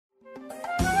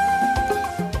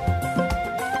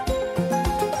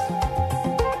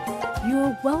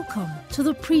to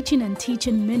the preaching and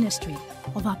teaching ministry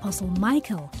of Apostle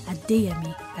Michael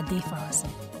Adeyemi Adefarasi.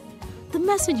 The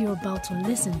message you're about to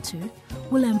listen to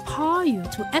will empower you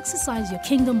to exercise your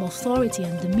kingdom authority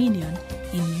and dominion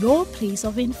in your place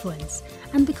of influence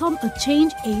and become a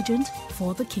change agent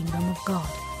for the kingdom of God.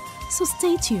 So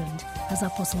stay tuned as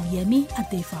Apostle Yemi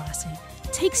Adefarasi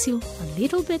takes you a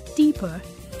little bit deeper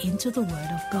into the Word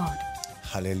of God.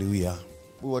 Hallelujah.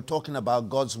 We were talking about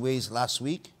God's ways last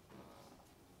week.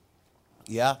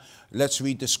 Yeah, let's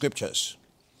read the scriptures.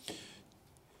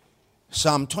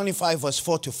 Psalm 25 verse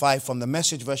 4 to 5 from the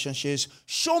Message version says,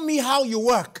 show me how you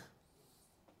work.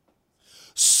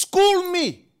 School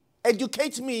me.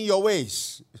 Educate me in your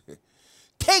ways.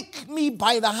 Take me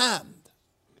by the hand.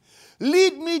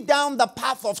 Lead me down the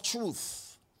path of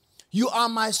truth. You are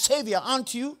my Savior,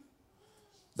 aren't you?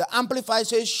 The Amplified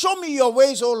says, show me your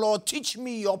ways, O Lord. Teach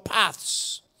me your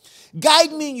paths.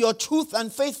 Guide me in your truth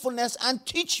and faithfulness and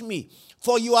teach me.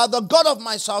 For you are the God of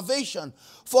my salvation.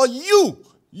 For you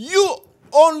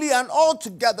only and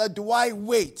altogether do I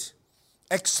wait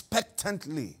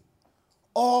expectantly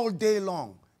all day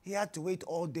long. He had to wait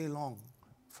all day long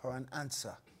for an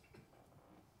answer.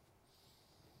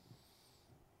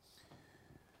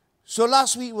 So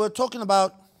last week we were talking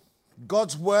about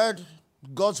God's word,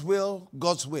 God's will,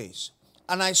 God's ways.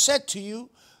 And I said to you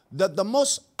that the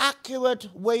most accurate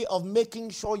way of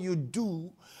making sure you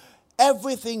do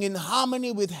everything in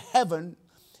harmony with heaven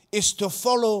is to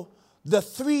follow the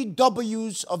 3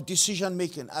 W's of decision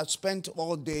making. I've spent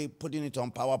all day putting it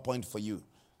on PowerPoint for you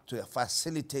to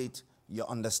facilitate your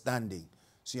understanding.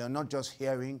 So you're not just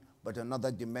hearing, but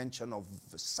another dimension of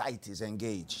sight is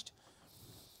engaged.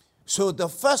 So the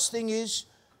first thing is,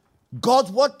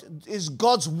 what is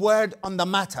God's word on the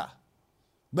matter?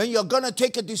 When you're going to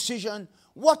take a decision,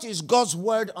 what is God's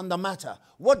word on the matter?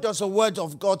 What does the word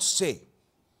of God say?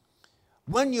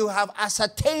 When you have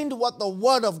ascertained what the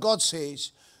word of God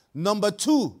says, number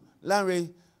 2, Larry,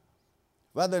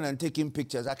 rather than taking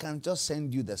pictures, I can just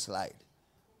send you the slide.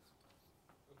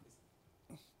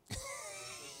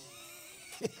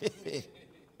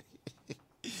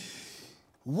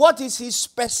 What is his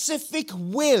specific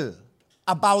will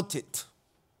about it?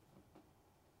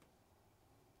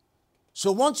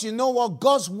 So once you know what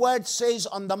God's word says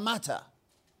on the matter,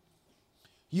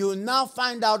 you now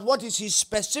find out what is his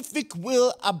specific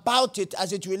will about it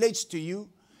as it relates to you.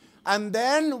 And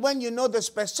then when you know the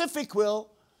specific will,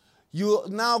 you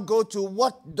now go to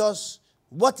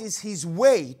what is his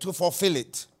way to fulfill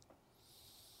it.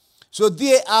 So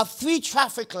there are 3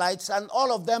 traffic lights and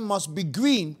all of them must be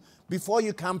green before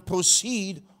you can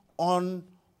proceed on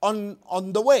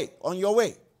your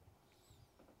way.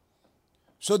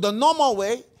 So the normal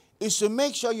way is to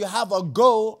make sure you have a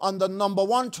go on the number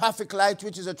 1 traffic light,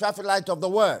 which is a traffic light of the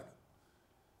word.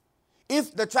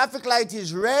 If the traffic light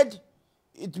is red,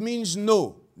 it means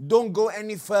no. Don't go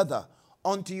any further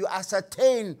until you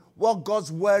ascertain what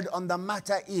God's word on the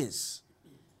matter is.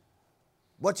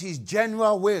 What his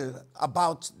general will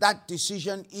about that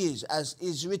decision is, as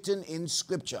is written in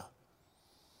Scripture.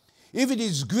 If it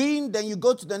is green, then you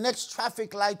go to the next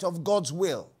traffic light of God's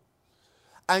will.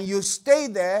 And you stay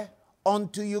there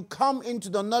until you come into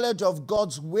the knowledge of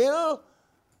God's will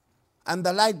and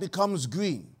the light becomes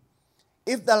green.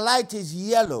 If the light is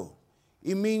yellow,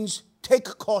 it means take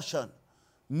caution.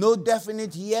 No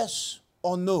definite yes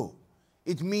or no.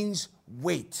 It means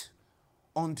wait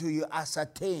until you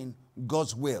ascertain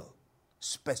God's will,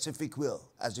 specific will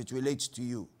as it relates to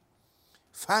you.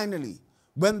 Finally,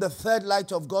 when the 3rd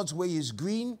light of God's way is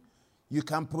green, you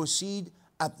can proceed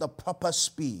at the proper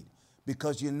speed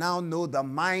because you now know the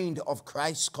mind of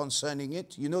Christ concerning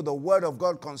it. You know the word of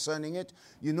God concerning it.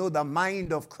 You know the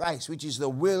mind of Christ, which is the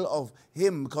will of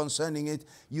him concerning it.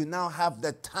 You now have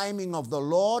the timing of the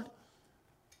Lord,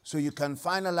 so you can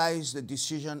finalize the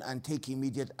decision and take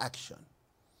immediate action.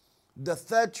 The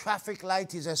 3rd traffic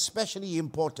light is especially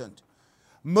important.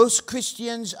 Most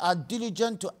Christians are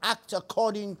diligent to act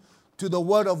according to the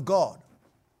word of God.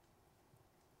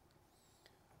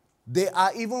 They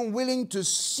are even willing to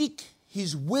seek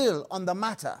his will on the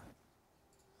matter.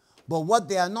 But what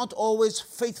they are not always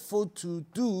faithful to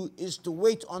do is to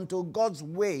wait until God's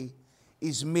way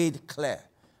is made clear.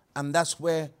 And that's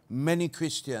where many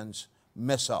Christians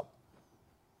mess up.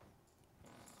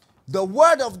 The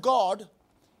word of God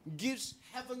gives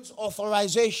heaven's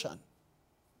authorization.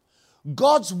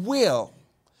 God's will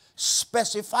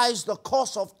specifies the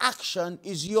course of action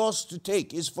is yours to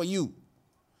take, is for you.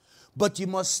 But you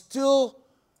must still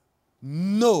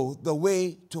know the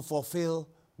way to fulfill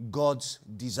God's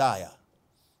desire.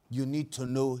 You need to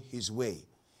know his way.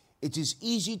 It is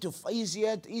easiest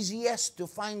to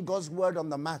find God's word on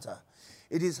the matter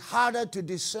it is harder to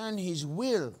discern his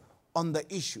will on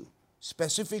the issue,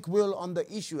 specific will on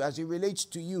the issue as it relates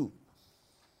to you.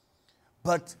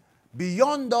 But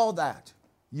beyond all that,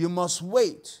 you must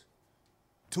wait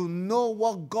to know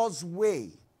what God's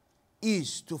way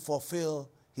is to fulfill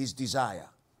his desire.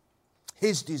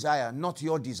 His desire, not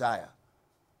your desire.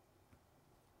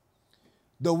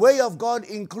 The way of God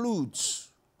includes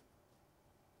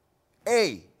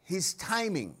A, his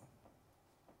timing.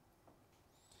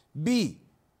 B,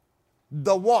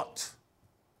 the what.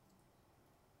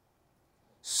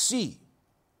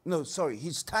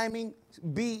 His timing.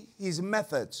 B, his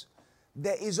methods.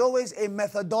 There is always a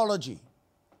methodology.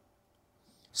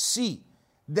 C,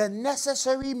 the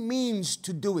necessary means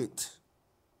to do it,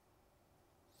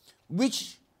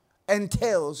 which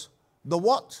entails the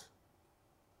what,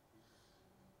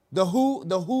 the who,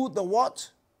 the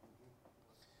what,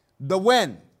 the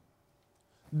when,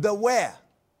 the where,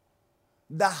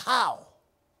 the how,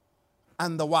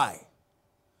 and the why.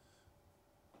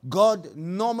 God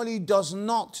normally does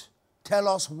not tell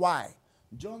us why.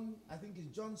 John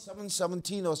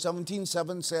 7:17 or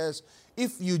 17:7 says,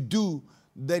 if you do,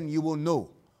 then you will know.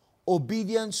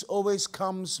 Obedience always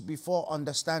comes before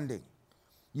understanding.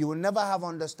 You will never have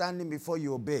understanding before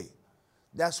you obey.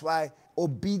 That's why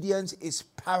obedience is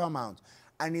paramount.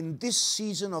 And in this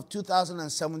season of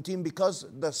 2017, because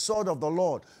the sword of the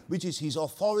Lord, which is his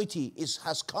authority,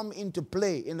 has come into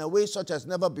play in a way such as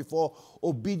never before,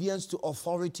 obedience to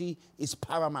authority is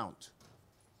paramount.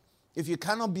 If you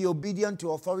cannot be obedient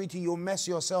to authority, you'll mess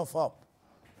yourself up.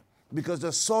 Because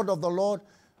the sword of the Lord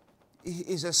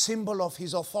is a symbol of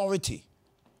his authority.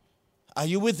 Are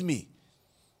you with me?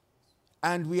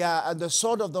 And the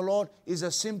sword of the Lord is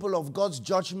a symbol of God's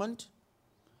judgment,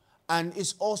 and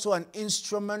is also an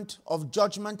instrument of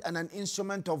judgment and an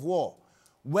instrument of war.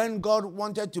 When God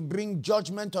wanted to bring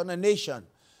judgment on a nation,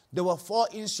 there were 4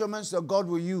 instruments that God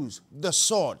will use: the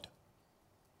sword,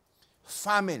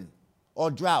 famine or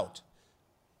drought,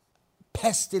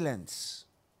 pestilence,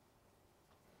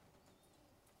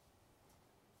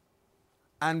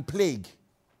 and plague.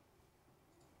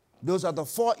 Those are the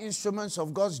 4 instruments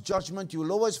of God's judgment you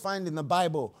will always find in the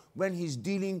Bible when he's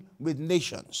dealing with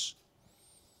nations.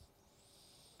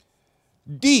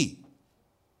 D,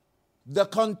 the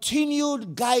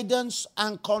continued guidance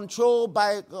and control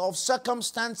of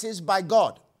circumstances by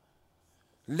God.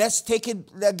 Let's take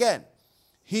it again.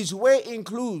 His way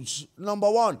includes, number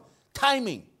 1,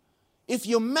 timing. If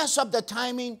you mess up the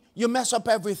timing, you mess up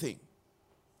everything.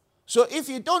 So if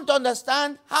you don't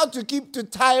understand how to keep to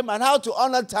time and how to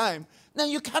honor time, then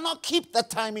you cannot keep the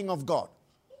timing of God.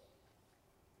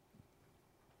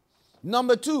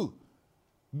 Number 2,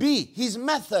 B, his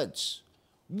methods.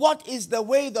 What is the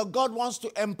way that God wants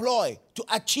to employ to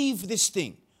achieve this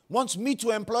thing? Wants me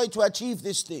to employ to achieve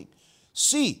this thing.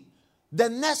 C, the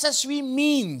necessary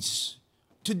means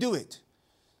to do it.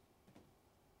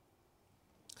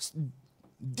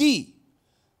 D,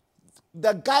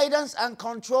 the guidance and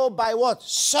control by what?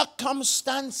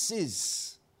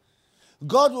 Circumstances.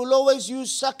 God will always use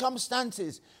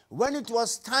circumstances. When it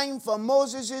was time for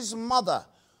Moses' mother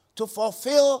to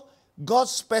fulfill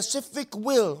God's specific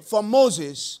will for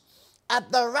Moses,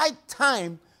 at the right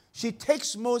time, she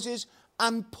takes Moses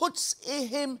and puts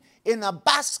him in a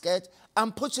basket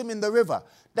and puts him in the river.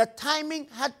 The timing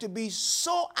had to be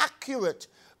so accurate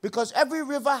because every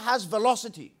river has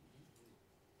velocity.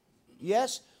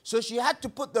 Yes? So she had to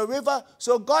put the river,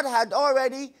 so God had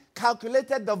already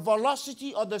calculated the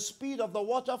velocity or the speed of the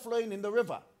water flowing in the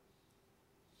river.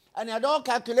 And he had all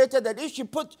calculated that if she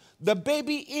put the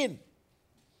baby in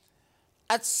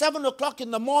at 7 o'clock in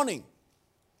the morning,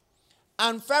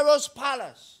 and Pharaoh's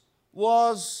palace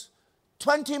was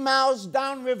 20 miles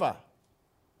downriver,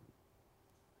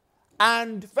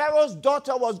 and Pharaoh's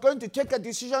daughter was going to take a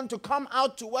decision to come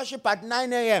out to worship at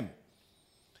 9 a.m.,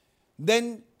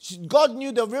 then God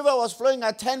knew the river was flowing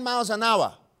at 10 miles an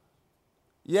hour.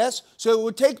 Yes? So it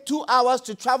would take 2 hours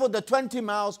to travel the 20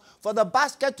 miles for the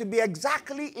basket to be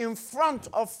exactly in front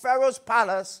of Pharaoh's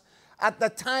palace at the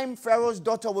time Pharaoh's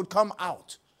daughter would come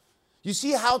out. You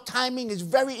see how timing is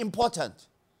very important.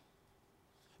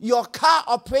 Your car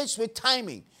operates with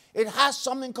timing. It has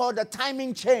something called the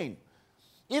timing chain.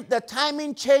 If the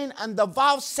timing chain and the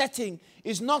valve setting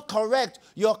is not correct,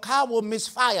 your car will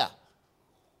misfire.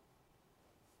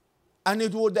 And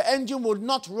the engine will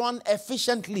not run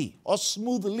efficiently or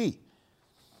smoothly.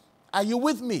 Are you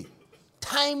with me?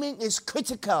 Timing is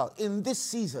critical in this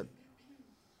season.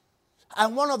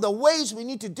 And one of the ways we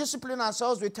need to discipline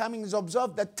ourselves with timing is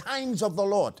observe the times of the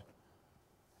Lord.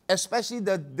 Especially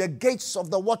the gates of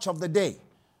the watch of the day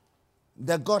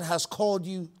that God has called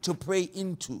you to pray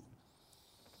into.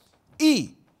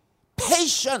 E,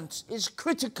 patience is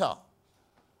critical.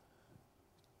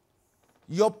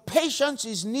 Your patience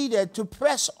is needed to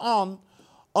press on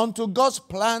until God's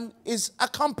plan is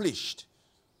accomplished.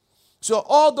 So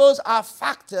all those are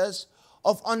factors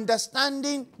of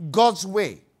understanding God's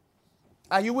way.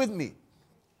 Are you with me?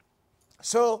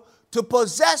 So to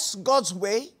possess God's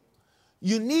way,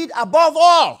 you need above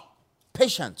all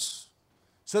patience.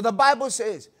 So the Bible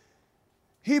says,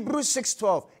 Hebrews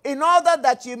 6:12, in order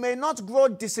that you may not grow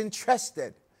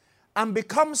disinterested and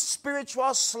become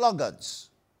spiritual sluggards,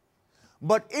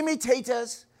 but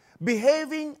imitators,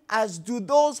 behaving as do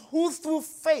those who through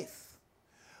faith,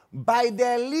 by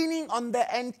their leaning on the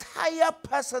entire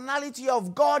personality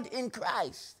of God in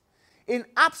Christ, in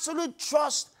absolute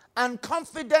trust and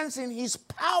confidence in his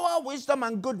power, wisdom,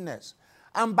 and goodness,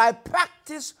 and by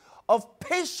practice of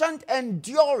patient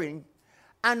enduring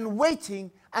and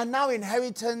waiting, and now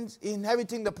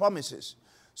inheriting the promises.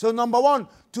 So number one,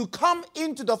 to come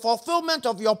into the fulfillment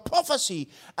of your prophecy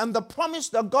and the promise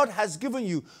that God has given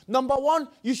you, number one,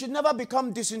 you should never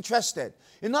become disinterested.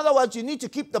 In other words, you need to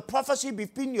keep the prophecy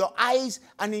between your eyes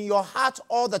and in your heart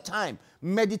all the time,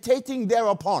 meditating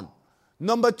thereupon.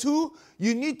 Number two,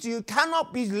 you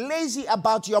cannot be lazy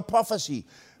about your prophecy.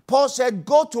 Paul said,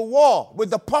 go to war with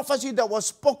the prophecy that was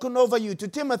spoken over you to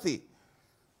Timothy.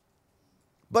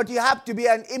 But you have to be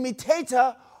an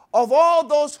imitator of all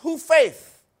those who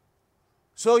faith.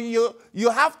 So you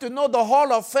have to know the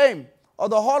Hall of Fame or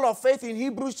the Hall of Faith in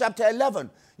Hebrews chapter 11.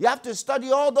 You have to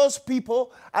study all those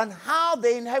people and how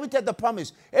they inherited the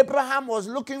promise. Abraham was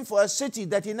looking for a city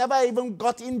that he never even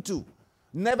got into,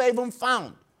 never even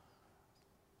found.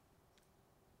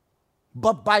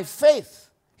 But by faith,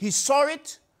 he saw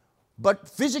it, but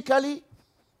physically,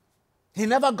 he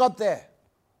never got there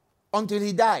until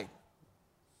he died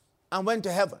and went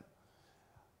to heaven.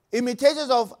 Imitators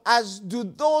of, as do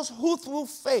those who through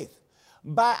faith.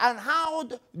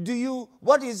 What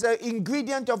is the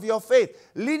ingredient of your faith?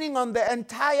 Leaning on the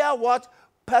entire what?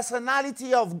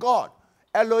 Personality of God.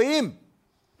 Elohim.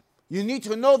 You need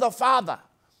to know the Father.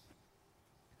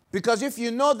 Because if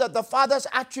you know that the Father's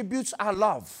attributes are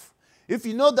love, if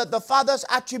you know that the Father's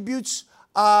attributes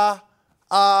are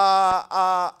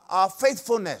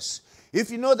faithfulness, if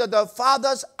you know that the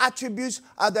Father's attributes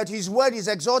are that his word is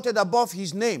exalted above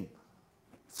his name,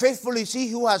 faithful is he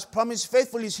who has promised,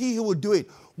 faithful is he who will do it.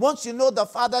 Once you know the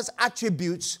Father's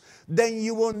attributes, then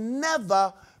you will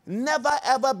never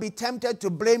ever be tempted to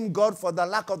blame God for the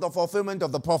lack of the fulfillment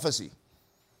of the prophecy.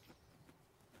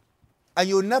 And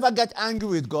you'll never get angry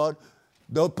with God.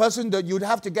 The person that you'd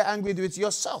have to get angry with is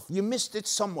yourself. You missed it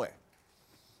somewhere.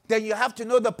 Then you have to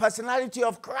know the personality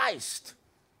of Christ.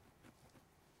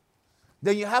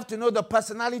 Then you have to know the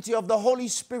personality of the Holy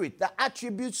Spirit, the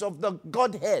attributes of the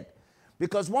Godhead.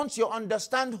 Because once you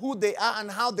understand who they are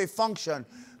and how they function,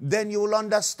 then you will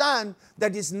understand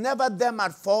that it's never them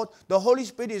at fault. The Holy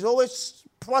Spirit is always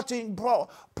prodding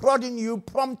you,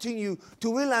 prompting you to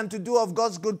will and to do of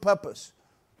God's good purpose.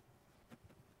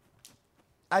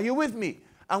 Are you with me?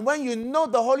 And when you know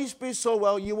the Holy Spirit so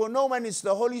well, you will know when it's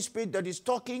the Holy Spirit that is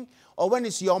talking, or when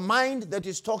it's your mind that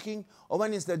is talking, or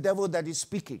when it's the devil that is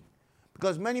speaking.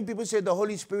 Because many people say the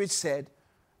Holy Spirit said,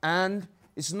 and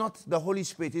it's not the Holy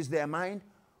Spirit, it's their mind,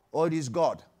 or it is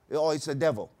God, or it's the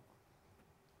devil.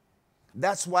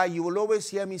 That's why you will always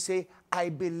hear me say, I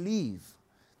believe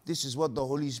this is what the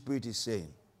Holy Spirit is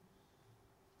saying.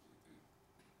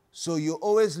 So you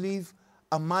always leave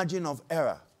a margin of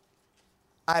error.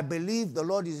 I believe the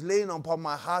Lord is laying upon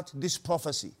my heart this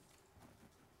prophecy.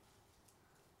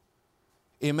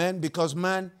 Amen? Because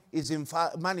man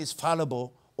is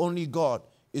fallible. Only God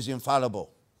is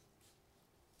infallible.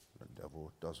 The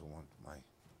devil doesn't want my...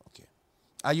 Okay.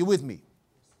 Are you with me?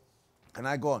 Can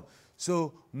I go on?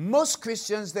 So most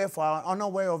Christians, therefore, are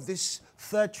unaware of this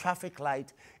third traffic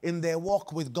light in their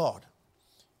walk with God.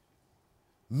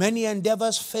 Many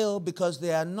endeavors fail because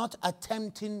they are not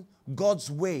attempting God's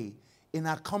way in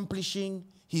accomplishing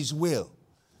his will.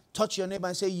 Touch your neighbor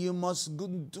and say, you must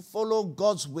follow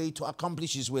God's way to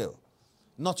accomplish his will,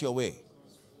 not your way.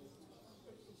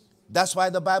 That's why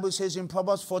the Bible says in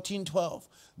Proverbs 14:12,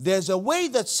 there's a way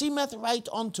that seemeth right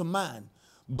unto man,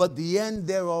 but the end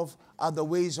thereof are the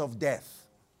ways of death.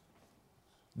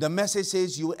 The message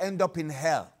says you will end up in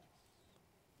hell,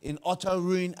 in utter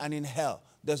ruin and in hell.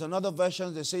 There's another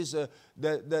version that says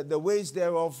the ways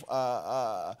thereof,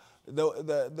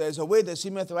 there's a way that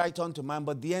seemeth right unto man,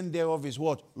 but the end thereof is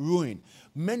what? Ruin.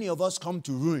 Many of us come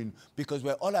to ruin because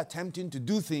we're all attempting to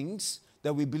do things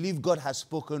that we believe God has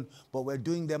spoken, but we're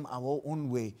doing them our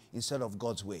own way instead of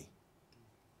God's way.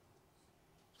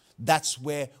 That's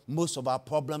where most of our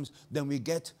problems, then we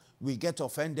get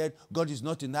offended. God is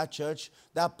not in that church.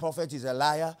 That prophet is a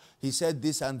liar. He said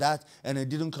this and that, and it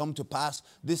didn't come to pass.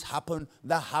 This happened,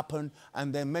 that happened,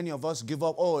 and then many of us give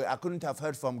up. Oh, I couldn't have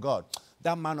heard from God.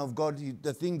 That man of God,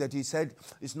 the thing that he said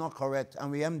is not correct,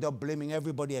 and we end up blaming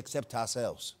everybody except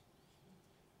ourselves.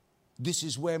 This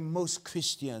is where most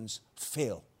Christians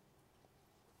fail.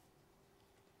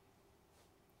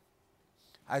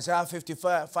 Isaiah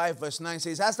 55 verse 9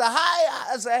 says, as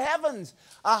the heavens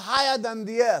are higher than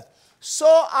the earth,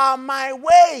 so are my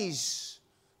ways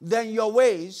than your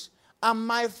ways, and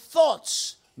my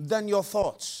thoughts than your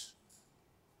thoughts.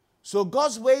 So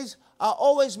God's ways are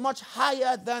always much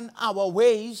higher than our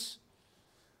ways.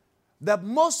 That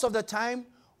most of the time,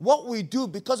 what we do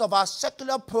because of our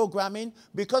secular programming,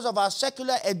 because of our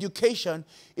secular education,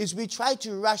 is we try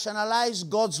to rationalize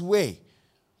God's way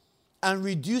and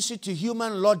reduce it to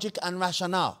human logic and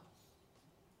rationale.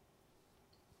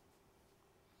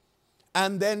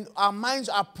 And then our minds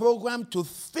are programmed to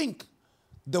think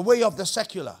the way of the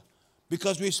secular,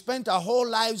 because we spent our whole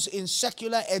lives in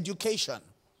secular education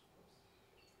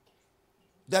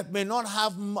that may not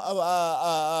have,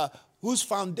 whose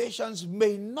foundations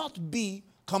may not be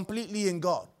completely in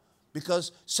God,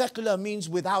 because secular means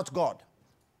without God.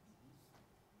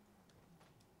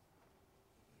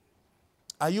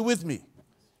 Are you with me?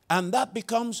 And that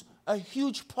becomes a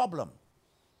huge problem.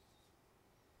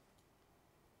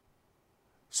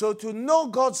 So to know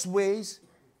God's ways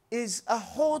is a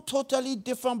whole totally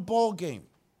different ball game.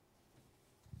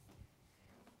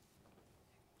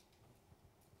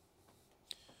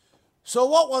 So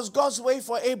what was God's way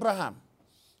for Abraham?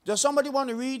 Does somebody want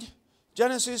to read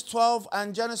Genesis 12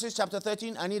 and Genesis chapter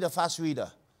 13? I need a fast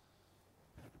reader.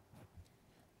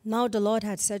 Now the Lord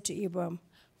had said to Abram,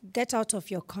 get out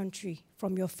of your country,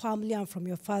 from your family and from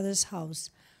your father's house,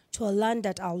 to a land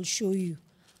that I will show you.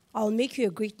 I will make you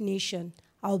a great nation.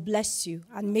 I will bless you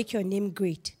and make your name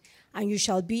great, and you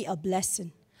shall be a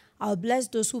blessing. I will bless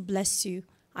those who bless you,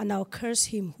 and I will curse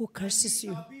him who curses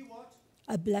you. Be what?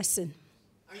 A blessing.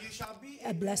 And you shall be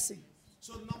A blessing.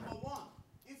 So number one,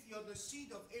 if you're the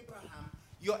seed of Abraham,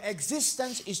 your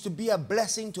existence is to be a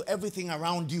blessing to everything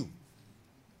around you.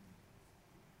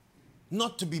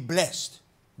 Not to be blessed,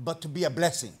 but to be a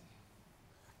blessing.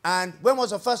 And when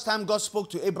was the first time God spoke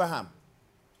to Abraham?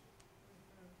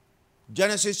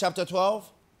 Genesis chapter 12?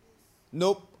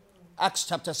 Nope. Acts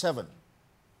chapter 7.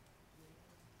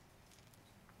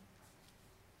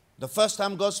 The first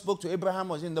time God spoke to Abraham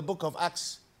was in the book of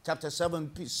Acts chapter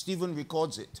 7. Stephen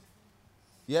records it.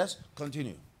 Yes?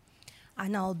 Continue.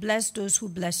 And I'll bless those who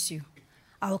bless you.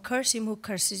 I'll curse him who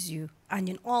curses you, and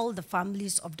in all the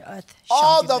families of the earth shall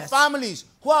All be the blessed. families.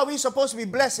 Who are we supposed to be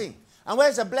blessing? And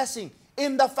where's the blessing?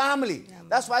 In the family. Yeah.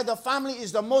 That's why the family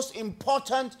is the most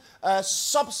important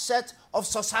subset of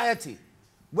society.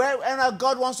 Wherever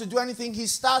God wants to do anything, he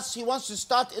wants to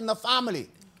start in the family.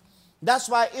 That's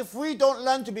why if we don't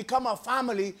learn to become a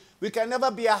family, we can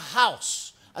never be a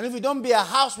house. And if we don't be a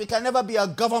house, we can never be a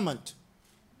government.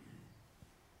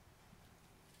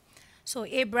 So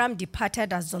Abram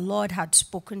departed as the Lord had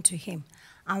spoken to him,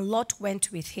 and Lot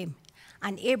went with him.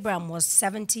 And Abram was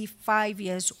 75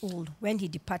 years old when he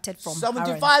departed from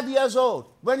 75 years old.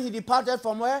 When he departed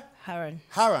from where? Haran.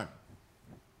 Haran.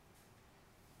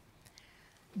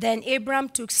 Then Abram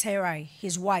took Sarai,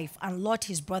 his wife, and Lot,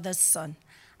 his brother's son,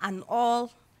 and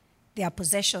all their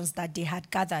possessions that they had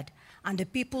gathered, and the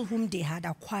people whom they had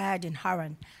acquired in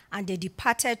Haran, and they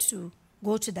departed to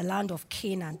go to the land of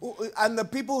Canaan. And the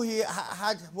people he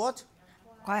had what?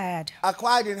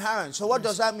 Acquired in Haran. So what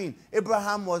does that mean?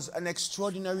 Abraham was an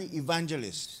extraordinary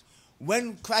evangelist.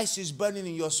 When Christ is burning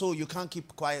in your soul, you can't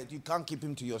keep quiet. You can't keep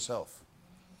him to yourself.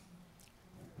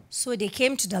 So they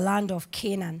came to the land of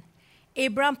Canaan.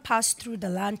 Abram passed through the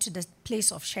land to the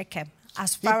place of Shechem,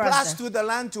 as far He as passed through the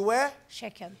land to where?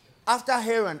 Shechem. After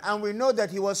Haran. And we know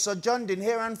that he was sojourned in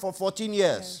Haran for 14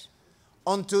 years.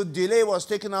 Until delay was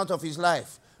taken out of his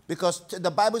life. Because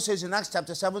the Bible says in Acts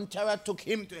chapter 7, Terah took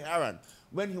him to Haran.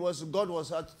 When God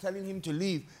was telling him to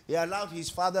leave, he allowed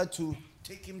his father to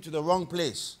take him to the wrong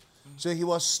place. So he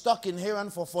was stuck in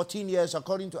Haran for 14 years,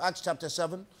 according to Acts chapter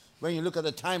 7, when you look at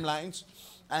the timelines.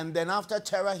 And then after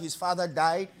Terah, his father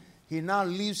died. He now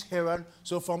leaves Haran.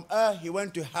 So from he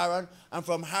went to Haran. And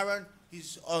from Haran,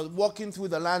 he's walking through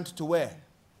the land to where?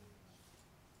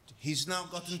 He's now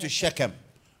gotten to Shechem.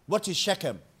 What is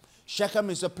Shechem? Shechem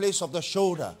is the place of the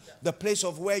shoulder, the place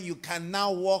of where you can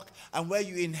now walk and where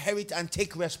you inherit and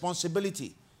take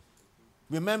responsibility.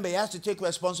 Remember, he has to take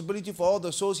responsibility for all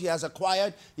the souls he has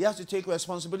acquired. He has to take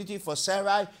responsibility for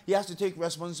Sarai. He has to take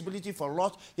responsibility for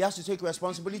Lot. He has to take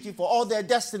responsibility for all their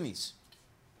destinies.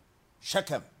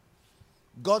 Shechem.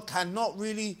 God cannot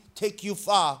really take you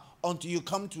far until you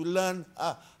come to learn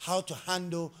how to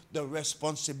handle the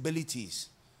responsibilities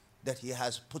that he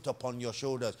has put upon your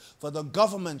shoulders. For the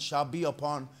government shall be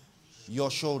upon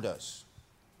your shoulders.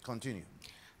 Continue.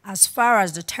 As far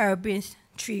as the terebinth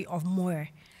tree of Moreh,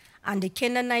 and the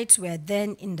Canaanites were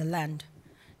then in the land.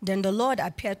 Then the Lord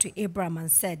appeared to Abram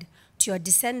and said, to your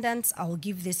descendants I will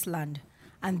give this land.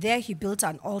 And there he built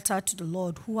an altar to the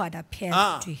Lord who had appeared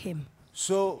to him.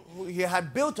 So he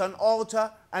had built an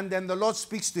altar, and then the Lord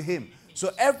speaks to him.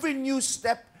 So every new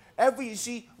step, you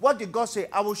see, what did God say?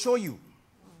 I will show you.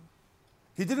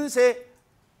 He didn't say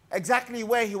exactly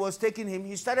where he was taking him.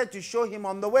 He started to show him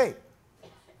on the way.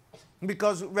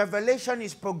 Because revelation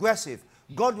is progressive.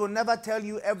 God will never tell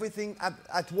you everything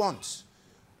at once.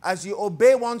 As you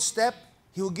obey one step,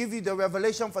 he will give you the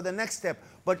revelation for the next step.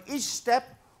 But each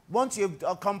step, once you've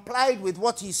complied with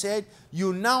what he said,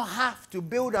 you now have to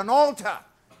build an altar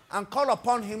and call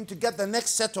upon him to get the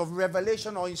next set of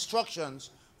revelation or instructions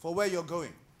for where you're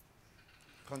going.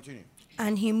 Continue.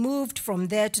 And he moved from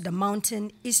there to the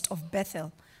mountain east of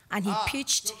Bethel, and he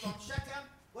pitched... So from Shechem,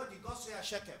 what did God say at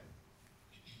Shechem?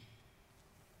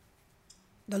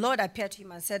 The Lord appeared to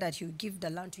him and said that he would give the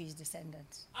land to his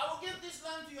descendants. I will give this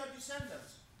land to your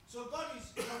descendants. So God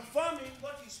is confirming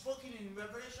what he's spoken in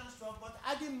Revelation 12, but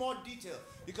adding more detail.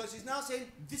 Because he's now saying,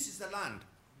 this is the land.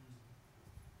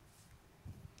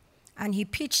 And he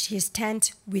pitched his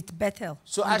tent with Bethel.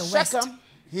 So on at the Shechem, west.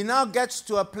 he now gets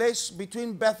to a place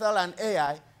between Bethel and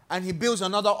Ai, and he builds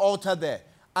another altar there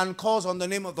and calls on the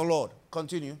name of the Lord.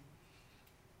 Continue.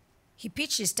 He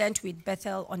pitched his tent with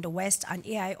Bethel on the west and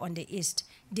Ai on the east.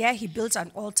 There he built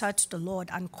an altar to the Lord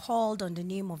and called on the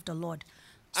name of the Lord.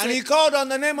 And he called on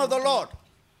the name of the Lord.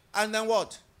 And then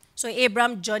what? So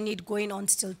Abram journeyed going on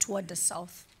still toward the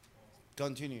south.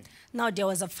 Continue. Now there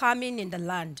was a famine in the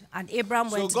land, and Abram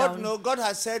went down. No, God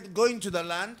has said, go into the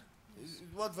land.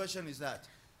 What version is that?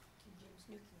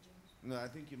 No, I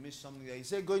think you missed something there. He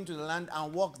said, go into the land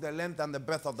and walk the length and the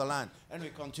breadth of the land. And we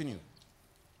continue.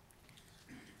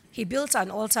 He built an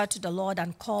altar to the Lord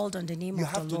and called on the name of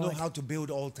the Lord. You have to know how to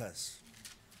build altars.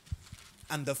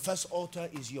 And the first altar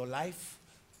is your life,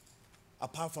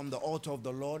 apart from the altar of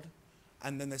the Lord.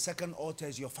 And then the second altar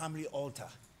is your family altar.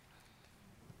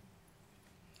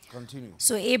 Continue.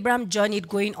 So Abram journeyed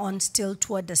going on still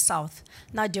toward the south.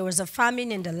 Now there was a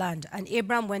famine in the land, and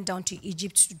Abram went down to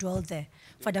Egypt to dwell there,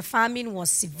 for the famine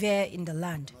was severe in the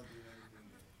land.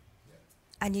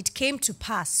 And it came to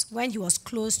pass, when he was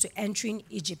close to entering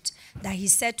Egypt, that he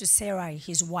said to Sarai,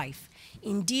 his wife,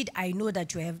 indeed, I know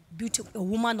that you are a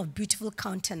woman of beautiful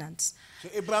countenance. So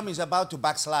Abraham is about to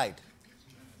backslide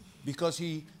because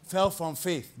he fell from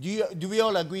faith. Do we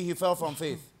all agree he fell from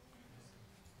faith?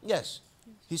 Yes.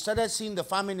 He started seeing the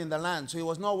famine in the land, so he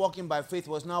was not walking by faith, he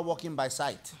was now walking by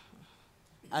sight.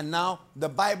 And now the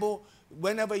Bible,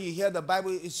 whenever you hear the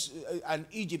Bible, and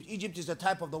Egypt is the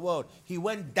type of the world. He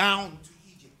went down to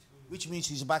Egypt, which means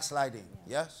he's backsliding.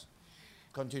 Yes?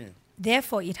 Continue.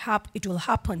 Therefore it will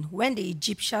happen when the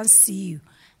Egyptians see you,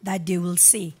 that they will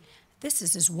say, this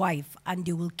is his wife, and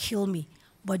they will kill me,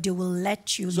 but they will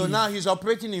let you live. So now he's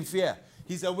operating in fear.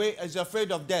 He's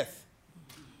afraid of death.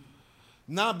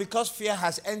 Now because fear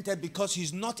has entered, because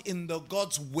he's not in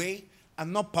God's way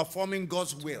and not performing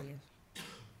God's will.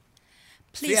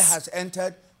 Please. Fear has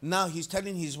entered. Now he's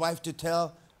telling his wife to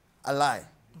tell a lie.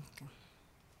 Okay.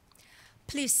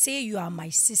 Please say you are my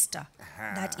sister,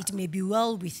 that it may be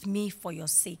well with me for your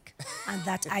sake, and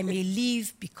that I may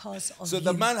live because of you. So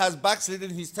the man has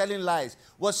backslidden, he's telling lies.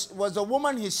 Was the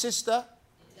woman his sister?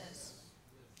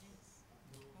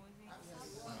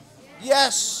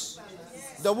 Yes.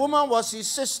 The woman was his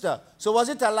sister. So was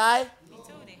it a lie?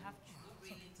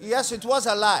 Yes, it was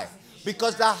a lie.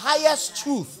 Because the highest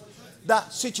truth, the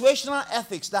situational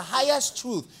ethics, the highest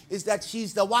truth is that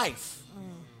she's the wife.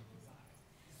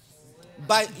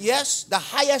 But yes, the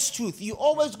highest truth. You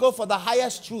always go for the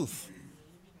highest truth.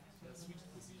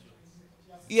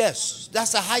 Yes,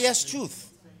 that's the highest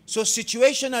truth. So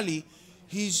situationally,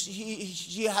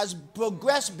 he has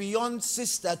progressed beyond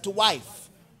sister to wife.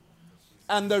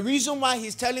 And the reason why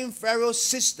he's telling Pharaoh's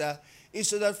sister is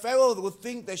so that Pharaoh will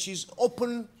think that she's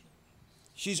open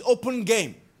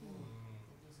game.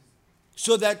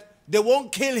 So that they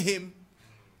won't kill him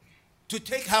to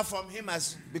take her from him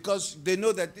because they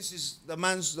know that this is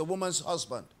the woman's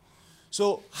husband.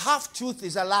 So half-truth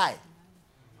is a lie.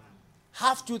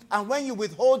 Half-truth. And when you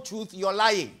withhold truth, you're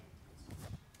lying.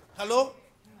 Hello?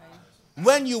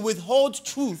 When you withhold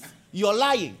truth, you're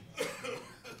lying.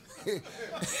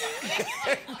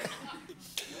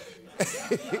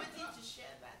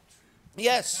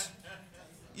 Yes.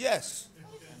 Yes.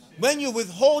 When you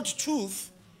withhold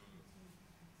truth,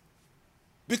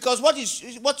 because what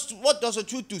does the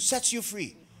truth do? Sets you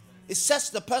free. It sets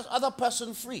the other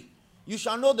person free. You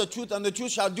shall know the truth, and the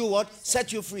truth shall do what?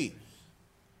 Set you free.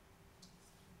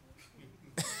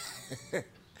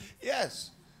 Yes.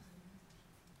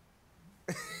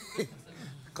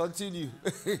 Continue.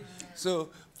 So,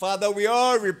 Father, we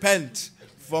all repent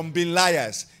from being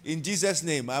liars. In Jesus'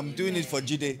 name, I'm doing it for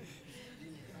Jide.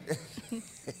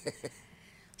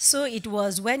 So it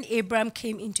was when Abram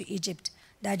came into Egypt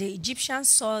that the Egyptians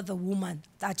saw the woman,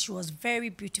 that she was very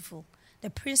beautiful.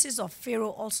 The princes of Pharaoh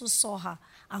also saw her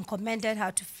and commended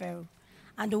her to Pharaoh.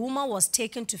 And the woman was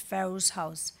taken to Pharaoh's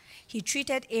house. He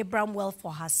treated Abram well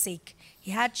for her sake. He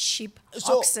had sheep,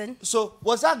 oxen. So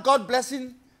was that God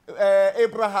blessing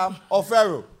Abraham or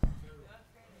Pharaoh?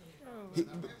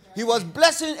 He was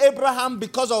blessing Abraham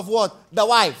because of what? The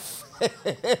wife.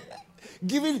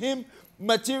 Giving him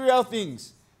material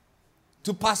things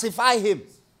to pacify him.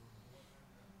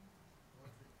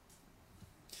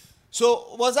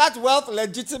 So was that wealth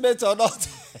legitimate or not?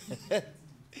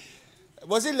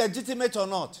 Was it legitimate or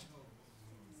not?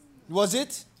 Was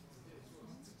it?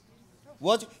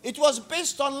 What? It was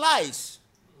based on lies.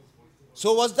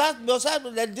 So was that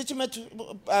legitimate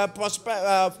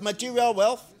material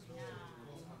wealth?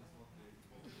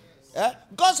 Yeah?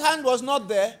 God's hand was not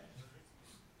there.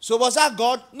 So was that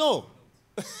God? No.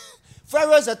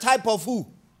 Pharaoh is a type of who?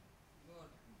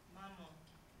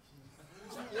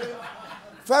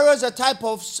 Pharaoh is a type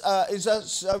of, is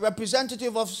a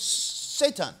representative of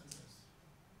Satan.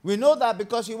 We know that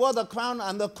because he wore the crown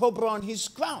and the cobra on his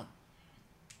crown.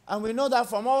 And we know that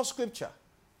from all scripture.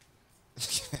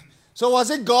 So was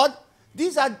it God?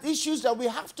 These are issues that we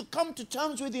have to come to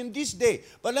terms with in this day.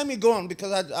 But let me go on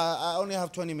because I only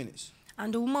have 20 minutes.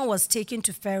 And the woman was taken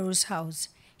to Pharaoh's house.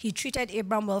 He treated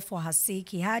Abram well for her sake.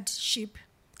 He had sheep,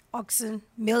 oxen,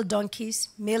 male donkeys,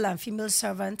 male and female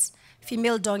servants,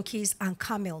 female donkeys, and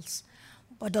camels.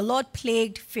 But the Lord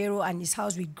plagued Pharaoh and his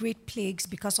house with great plagues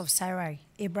because of Sarai,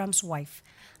 Abram's wife.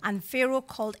 And Pharaoh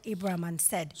called Abram and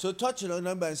said, So touch your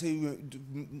number and say,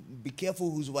 be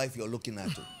careful whose wife you're looking at.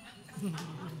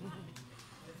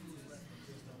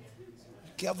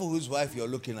 Careful whose wife you're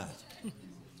looking at.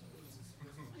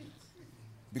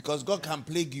 Because God can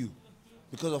plague you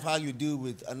because of how you deal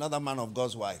with another man of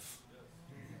God's wife.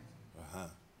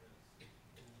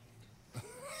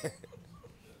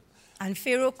 And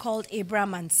Pharaoh called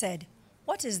Abram and said,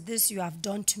 What is this you have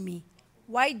done to me?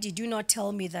 Why did you not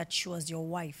tell me that she was your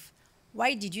wife?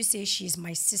 Why did you say she is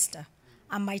my sister?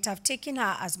 I might have taken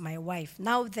her as my wife.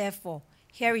 Now, therefore,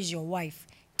 here is your wife.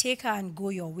 Take her and go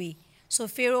your way. So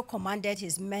Pharaoh commanded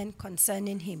his men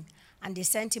concerning him, and they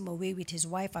sent him away with his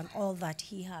wife and all that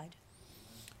he had.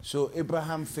 So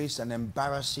Abraham faced an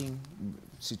embarrassing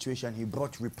situation. He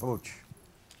brought reproach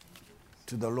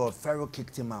to the Lord. Pharaoh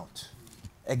kicked him out,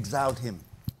 exiled him.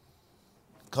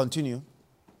 Continue.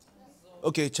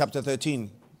 Okay, chapter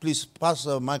 13. Please pass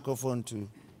the microphone to...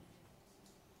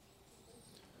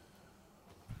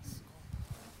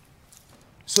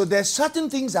 So there's certain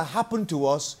things that happen to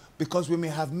us because we may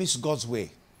have missed God's way.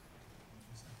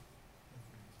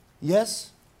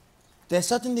 Yes? There's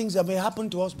certain things that may happen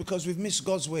to us because we've missed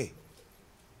God's way,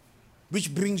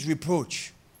 which brings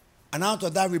reproach. And out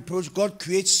of that reproach, God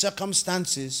creates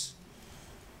circumstances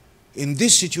in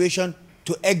this situation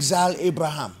to exile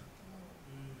Abraham.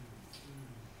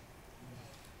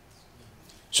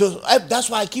 So that's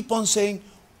why I keep on saying,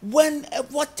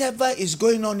 whatever is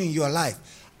going on in your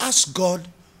life, ask God,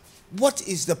 what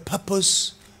is the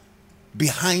purpose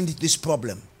behind this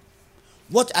problem?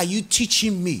 What are you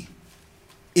teaching me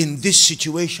in this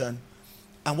situation?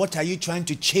 And what are you trying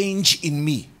to change in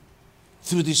me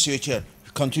through this situation?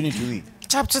 Continue to read.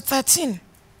 Chapter 13.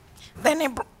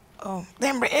 Then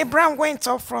Abraham went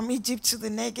up from Egypt to the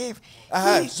Negev.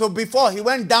 So before he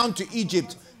went down to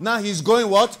Egypt, now he's going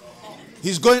what?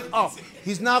 He's going up.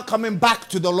 He's now coming back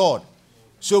to the Lord.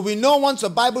 So we know once the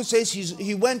Bible says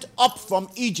he went up from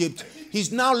Egypt,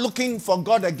 he's now looking for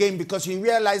God again because he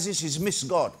realizes he's missed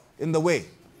God in the way.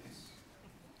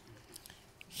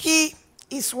 He,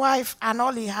 his wife, and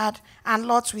all he had, and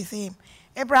Lot with him.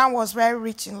 Abraham was very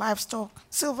rich in livestock,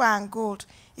 silver and gold.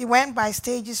 He went by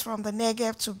stages from the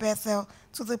Negev to Bethel,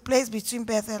 to the place between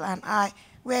Bethel and Ai,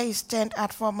 where his tent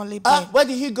had formerly been. Where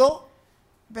did he go?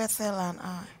 Bethel and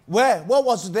Ai. Where? What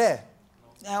was there?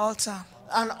 The altar.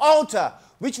 An altar,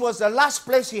 which was the last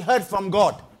place he heard from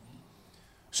God.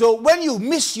 So when you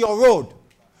miss your road,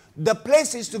 The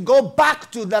place is to go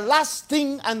back to the last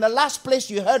thing and the last place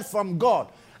you heard from God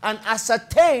and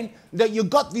ascertain that you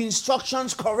got the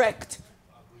instructions correct.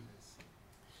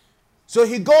 So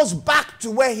he goes back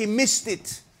to where he missed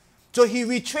it. So he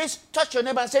retraced, touch your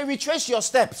neighbor and say, retrace your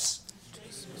steps.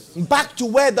 Back to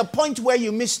where the point where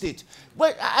you missed it.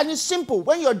 Well, and it's simple.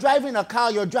 When you're driving a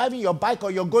car, you're driving your bike,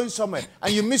 or you're going somewhere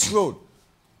and you miss road.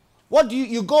 What do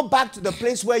you go back to the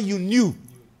place where you knew.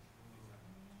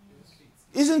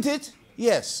 Isn't it?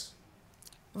 Yes.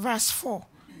 Verse 4.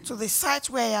 To the site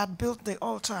where he had built the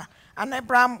altar, and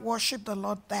Abraham worshipped the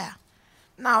Lord there.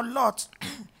 Now Lot,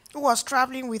 who was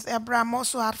traveling with Abraham,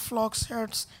 also had flocks,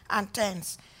 herds, and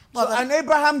tents. And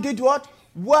Abraham did what?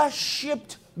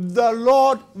 Worshipped the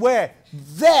Lord where?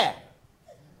 There.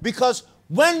 Because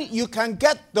when you can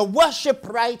get the worship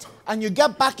right and you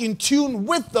get back in tune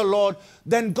with the Lord,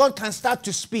 then God can start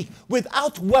to speak.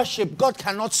 Without worship, God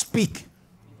cannot speak.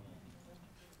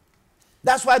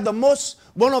 That's why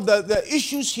one of the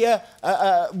issues here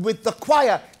with the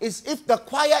choir is if the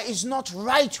choir is not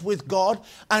right with God,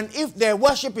 and if their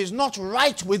worship is not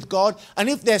right with God, and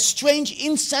if there's strange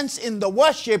incense in the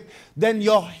worship, then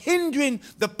you're hindering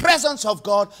the presence of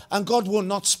God, and God will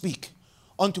not speak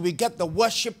until we get the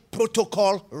worship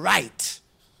protocol right.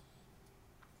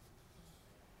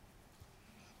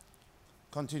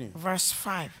 Continue. Verse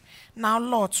 5. Now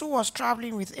Lot, who was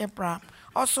traveling with Abraham,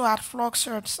 also had flocks,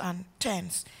 herds, and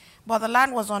tents. But the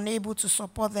land was unable to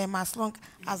support them as long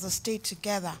as they stayed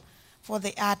together, for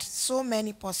they had so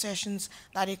many possessions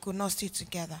that they could not stay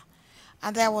together.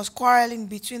 And there was quarreling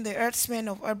between the herdsmen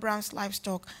of Abraham's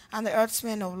livestock and the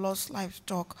herdsmen of Lot's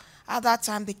livestock. At that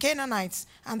time, the Canaanites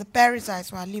and the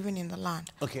Perizzites were living in the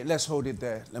land. Okay, let's hold it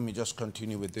there. Let me just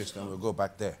continue with this, then we'll go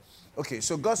back there. Okay,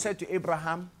 so God said to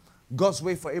Abraham, God's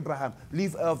way for Abraham,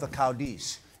 leave Ur of the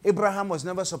Chaldees. Abraham was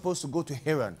never supposed to go to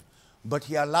Haran, but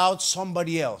he allowed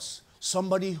somebody else,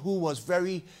 somebody who was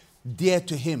very dear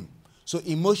to him. So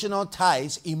emotional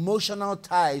ties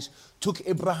took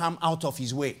Abraham out of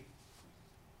his way.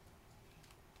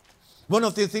 One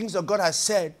of the things that God has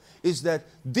said is that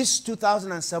this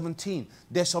 2017,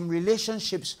 there's some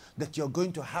relationships that you're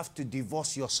going to have to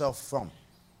divorce yourself from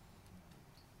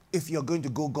if you're going to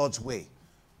go God's way.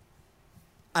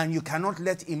 And you cannot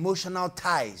let emotional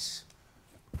ties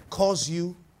cause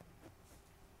you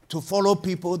to follow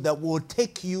people that will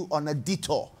take you on a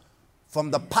detour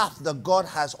from the path that God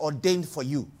has ordained for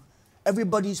you.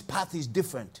 Everybody's path is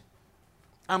different.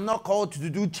 I'm not called to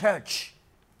do church,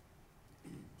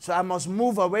 so I must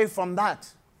move away from that.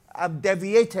 I've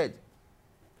deviated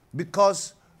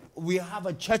because we have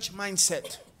a church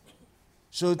mindset.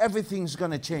 So everything's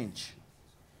going to change.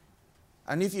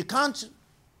 And if you can't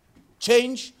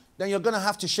change, then you're going to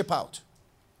have to ship out.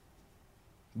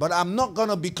 But I'm not going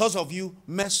to, because of you,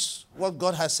 mess what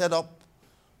God has set up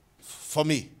for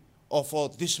me or for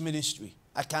this ministry.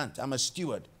 I can't. I'm a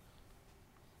steward.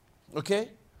 Okay?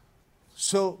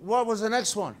 So what was the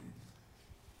next one?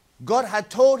 God had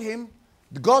told him,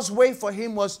 God's way for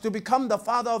him was to become the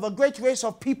father of a great race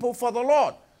of people for the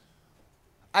Lord.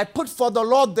 I put for the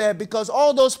Lord there because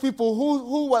all those people,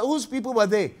 whose people were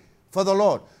they? For the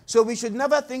Lord. So we should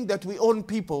never think that we own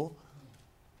people.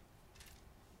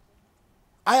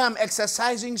 I am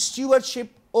exercising stewardship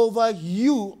over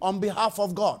you on behalf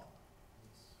of God.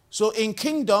 So in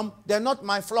kingdom, they're not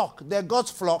my flock. They're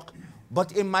God's flock,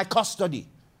 but in my custody,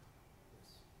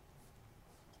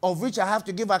 of which I have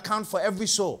to give account for every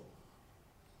soul.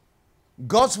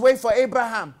 God's way for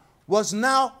Abraham was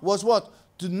what?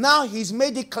 Now he's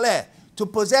made it clear to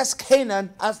possess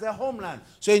Canaan as their homeland.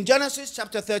 So in Genesis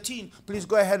chapter 13, please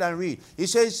go ahead and read. He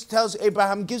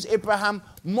gives Abraham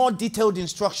more detailed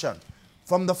instruction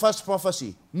from the first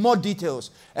prophecy, more details.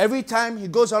 Every time he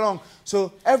goes along.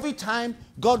 So every time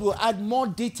God will add more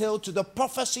detail to the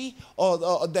prophecy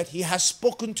or that he has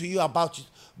spoken to you about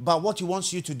what he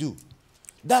wants you to do.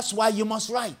 That's why you must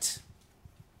write.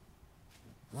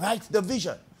 Write the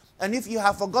vision. And if you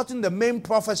have forgotten the main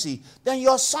prophecy, then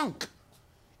you're sunk.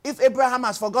 If Abraham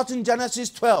has forgotten Genesis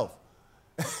 12,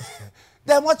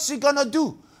 then what's he going to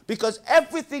do? Because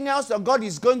everything else that God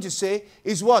is going to say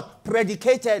is what?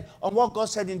 Predicated on what God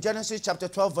said in Genesis chapter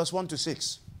 12, verse 1 to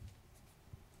 6.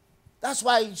 That's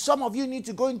why some of you need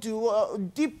to go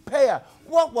into deep prayer.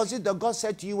 What was it that God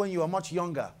said to you when you were much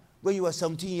younger? When you were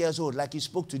 17 years old, like he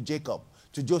spoke to Jacob,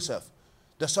 to Joseph.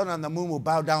 The sun and the moon will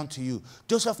bow down to you.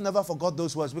 Joseph never forgot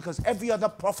those words because every other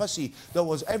prophecy,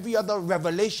 every other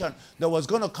revelation that was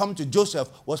going to come to Joseph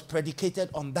was predicated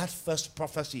on that first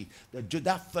prophecy,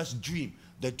 that first dream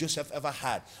that Joseph ever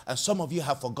had. And some of you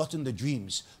have forgotten the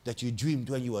dreams that you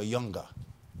dreamed when you were younger.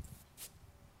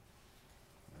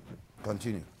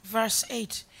 Continue. Verse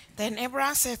 8. Then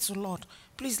Abraham said to Lot,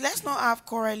 please, let's not have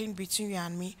quarreling between you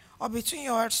and me, or between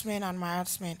your herdsmen and my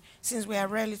herdsmen, since we are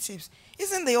relatives.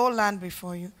 Isn't the whole land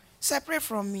before you? Separate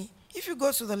from me. If you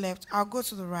go to the left, I'll go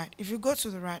to the right. If you go to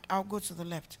the right, I'll go to the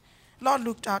left. Lot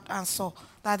looked out and saw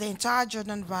that the entire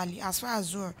Jordan Valley, as far as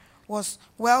Zoar, was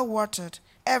well watered,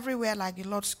 everywhere like the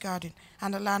Lord's garden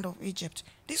and the land of Egypt.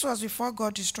 This was before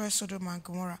God destroyed Sodom and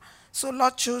Gomorrah. So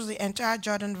Lot chose the entire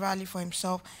Jordan Valley for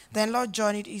himself. Then Lot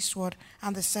journeyed eastward,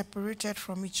 and they separated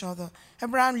from each other.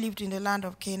 Abraham lived in the land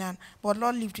of Canaan, but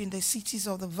Lot lived in the cities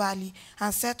of the valley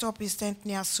and set up his tent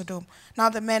near Sodom. Now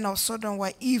the men of Sodom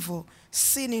were evil,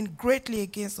 sinning greatly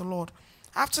against the Lord.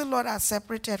 After Lot had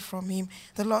separated from him,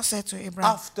 the Lord said to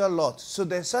Abraham. After Lot. So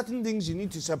there are certain things you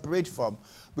need to separate from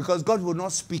because God will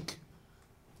not speak.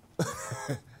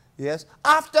 Yes.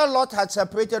 After Lot had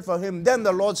separated from him, then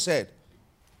the Lord said,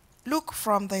 look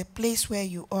from the place where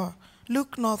you are.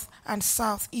 Look north and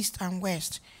south, east and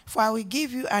west. For I will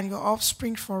give you and your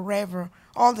offspring forever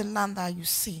all the land that you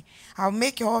see. I will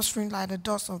make your offspring like the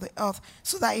dust of the earth,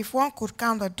 so that if one could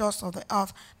count the dust of the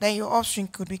earth, then your offspring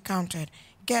could be counted.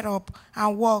 Get up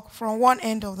and walk from one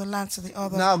end of the land to the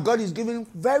other. Now God is giving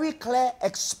very clear,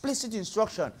 explicit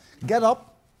instruction. Get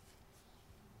up.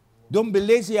 Don't be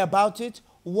lazy about it.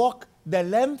 Walk the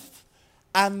length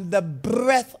and the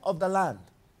breadth of the land.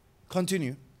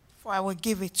 Continue. For I will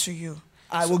give it to you.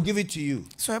 I will give it to you.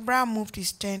 So Abraham moved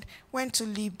his tent, went to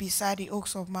live beside the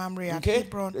oaks of Mamre at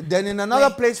Hebron. Then in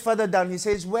another place further down, he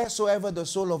says, wheresoever the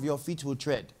sole of your feet will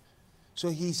tread. So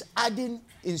he's adding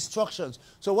instructions.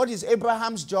 So what is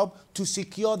Abraham's job? To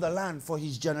secure the land for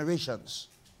his generations.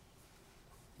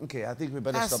 Okay, I think we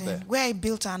better stop there. Where he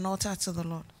built an altar to the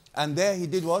Lord. And there he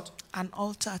did what? An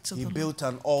altar to the Lord. He built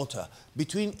an altar.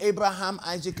 Between Abraham,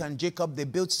 Isaac, and Jacob, they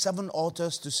built 7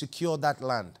 altars to secure that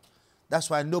land. That's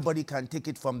why nobody can take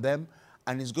it from them.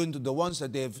 And it's going to the ones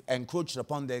that they've encroached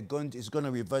upon, it's going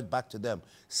to revert back to them.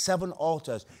 7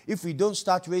 altars. If we don't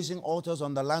start raising altars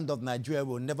on the land of Nigeria,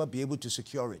 we'll never be able to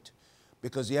secure it.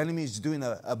 Because the enemy is doing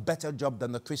a better job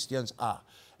than the Christians are.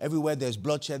 Everywhere there's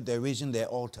bloodshed, they're raising their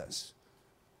altars.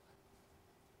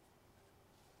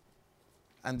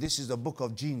 And this is the book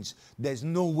of Genes. There's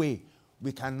no way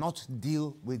we cannot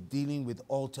dealing with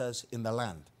altars in the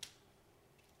land.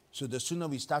 So the sooner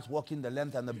we start walking the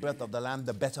length and the breadth of the land,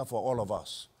 the better for all of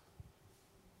us.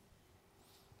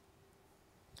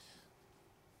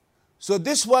 So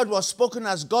this word was spoken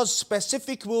as God's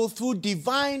specific will through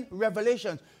divine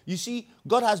revelation. You see,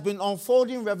 God has been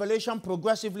unfolding revelation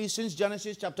progressively since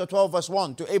Genesis chapter 12 verse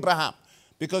 1 to Abraham.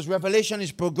 Because revelation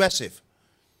is progressive.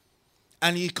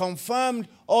 And he confirmed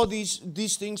all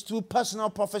these things through personal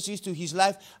prophecies to his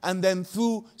life and then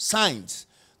through signs.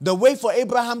 The way for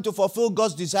Abraham to fulfill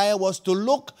God's desire was to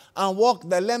look and walk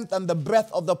the length and the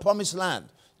breadth of the promised land.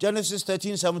 Genesis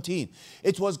 13:17.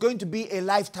 It was going to be a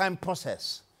lifetime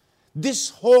process.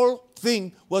 This whole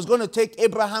thing was going to take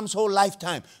Abraham's whole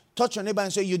lifetime. Touch your neighbor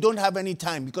and say, you don't have any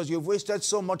time because you've wasted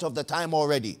so much of the time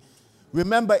already.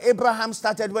 Remember, Abraham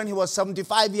started when he was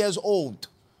 75 years old.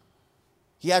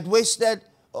 He had wasted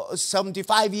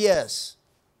 75 years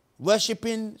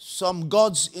worshipping some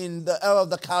gods in the era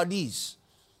of the Chaldees.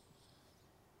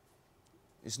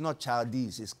 It's not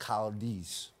Chaldees, it's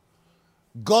Chaldees.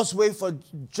 God's way for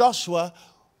Joshua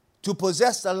to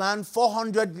possess the land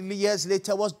 400 years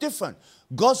later was different.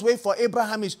 God's way for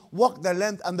Abraham is walk the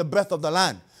length and the breadth of the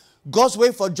land. God's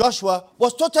way for Joshua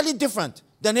was totally different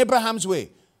than Abraham's way.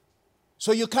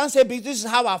 So you can't say, this is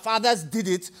how our fathers did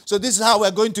it, so this is how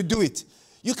we're going to do it.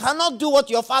 You cannot do what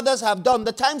your fathers have done.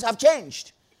 The times have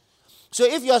changed. So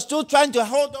if you're still trying to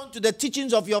hold on to the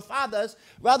teachings of your fathers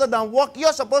rather than walk,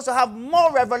 you're supposed to have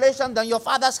more revelation than your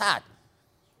fathers had.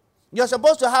 You're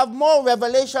supposed to have more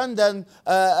revelation than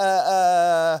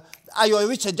Ayoericha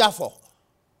Jafo,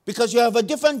 because you have a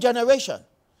different generation.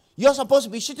 You're supposed to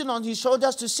be sitting on his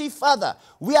shoulders to see further.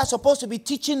 We are supposed to be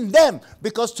teaching them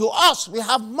because to us, we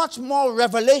have much more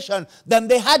revelation than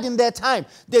they had in their time.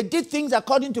 They did things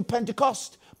according to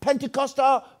Pentecostal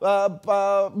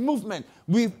movement.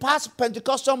 We passed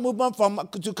Pentecostal movement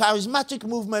to charismatic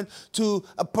movement, to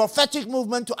a prophetic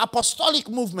movement, to apostolic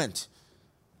movement.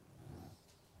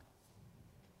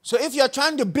 So if you're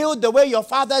trying to build the way your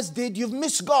fathers did, you've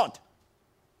missed God.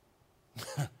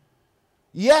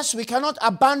 Yes, we cannot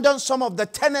abandon some of the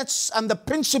tenets and the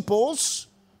principles,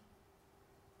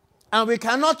 and we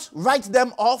cannot write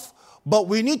them off, but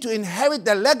we need to inherit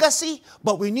the legacy,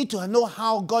 but we need to know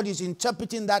how God is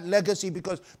interpreting that legacy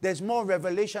because there's more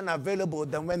revelation available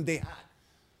than when they had.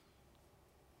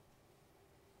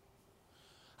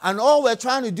 And all we're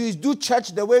trying to do is do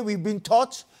church the way we've been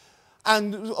taught,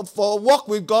 and for walk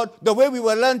with God the way we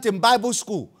were learned in Bible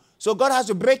school. So God has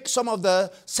to break some of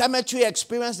the cemetery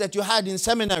experience that you had in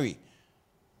seminary.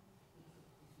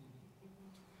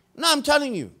 No, I'm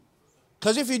telling you.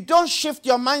 Because if you don't shift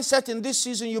your mindset in this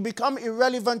season, you become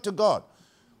irrelevant to God.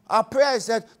 Our prayer is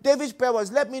that, David's prayer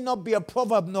was, let me not be a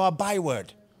proverb nor a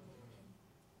byword.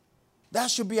 That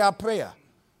should be our prayer.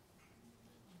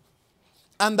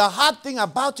 And the hard thing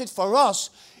about it for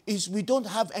us is we don't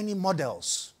have any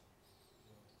models.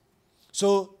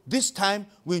 So this time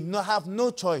we have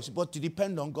no choice but to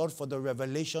depend on God for the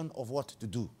revelation of what to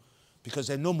do. Because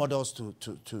there are no models to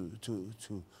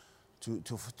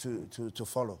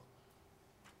follow.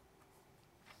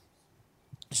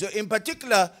 So in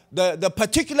particular, the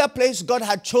particular place God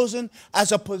had chosen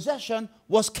as a possession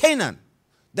was Canaan,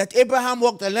 that Abraham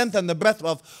walked the length and the breadth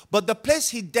of. But the place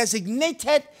he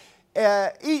designated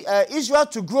Israel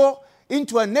to grow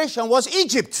into a nation was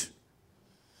Egypt.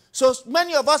 So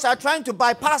many of us are trying to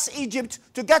bypass Egypt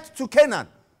to get to Canaan.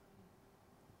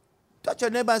 Touch your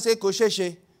neighbor and say,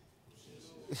 Kosheshe.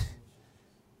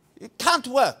 It can't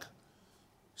work.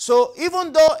 So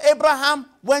even though Abraham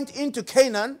went into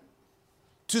Canaan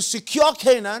to secure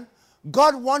Canaan,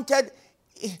 God wanted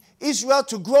Israel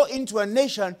to grow into a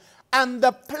nation, and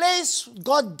the place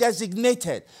God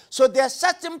designated. So there are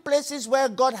certain places where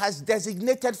God has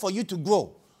designated for you to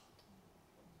grow.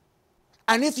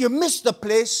 And if you miss the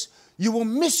place, you will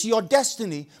miss your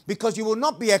destiny because you will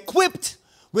not be equipped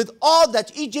with all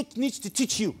that Egypt needs to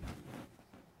teach you.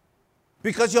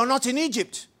 Because you're not in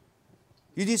Egypt.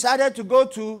 You decided to go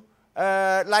to,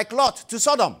 like Lot, to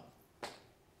Sodom.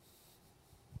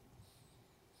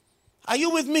 Are you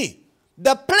with me?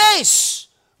 The place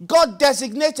God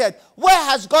designated. Where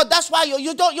has God? That's why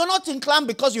you're not in clam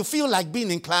because you feel like being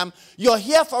in clam. You're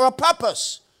here for a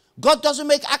purpose. God doesn't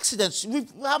make accidents.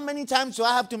 How many times do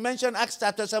I have to mention Acts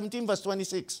chapter 17 verse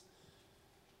 26?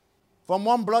 From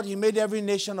one blood he made every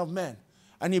nation of men.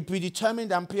 And he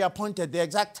predetermined and pre-appointed the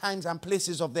exact times and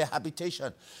places of their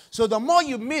habitation. So the more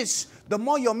you miss, the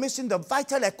more you're missing the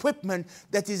vital equipment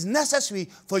that is necessary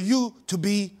for you to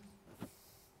be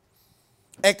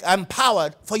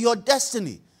empowered for your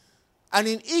destiny. And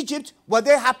in Egypt, were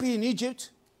they happy in Egypt?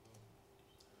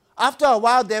 After a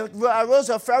while, there arose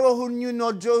a Pharaoh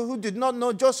who did not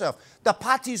know Joseph. The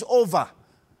party is over.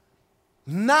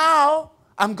 Now,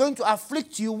 I'm going to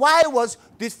afflict you. Why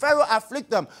did Pharaoh afflict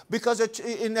them? Because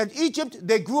in Egypt,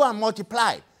 they grew and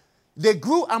multiplied. They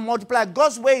grew and multiplied.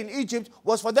 God's way in Egypt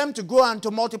was for them to grow and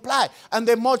to multiply. And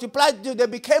they multiplied, they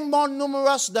became more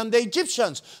numerous than the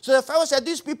Egyptians. So the Pharaoh said,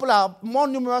 these people are more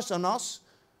numerous than us.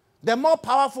 They're more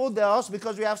powerful than us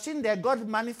because we have seen their God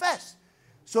manifest.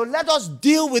 So let us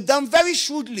deal with them very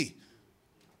shrewdly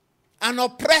and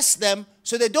oppress them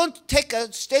so they don't take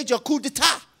a stage of coup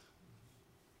d'etat.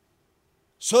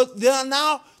 So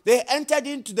they entered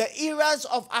into the eras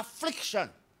of affliction.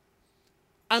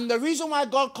 And the reason why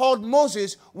God called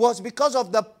Moses was because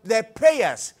of their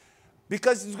prayers.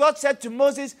 Because God said to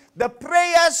Moses, the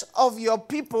prayers of your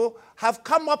people have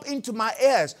come up into my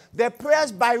ears. Their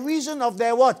prayers by reason of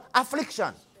their what?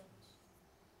 Affliction.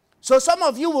 So some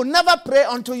of you will never pray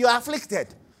until you're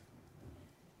afflicted.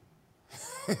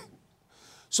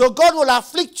 So God will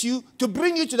afflict you to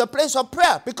bring you to the place of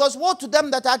prayer. Because woe to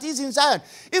them that are at ease in Zion.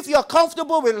 If you're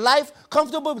comfortable with life,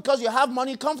 comfortable because you have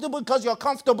money, comfortable because you're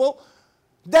comfortable,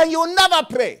 then you'll never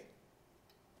pray.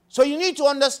 So you need to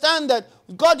understand that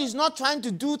God is not trying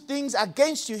to do things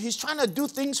against you. He's trying to do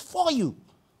things for you.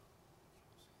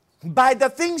 By the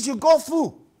things you go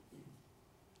through.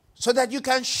 So that you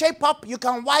can shape up, you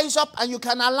can wise up, and you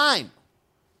can align.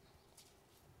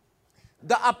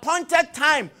 The appointed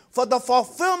time for the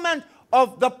fulfillment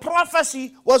of the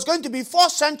prophecy was going to be 4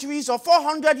 centuries or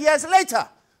 400 years later.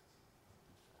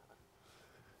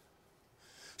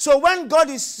 So when God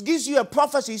gives you a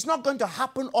prophecy, it's not going to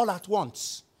happen all at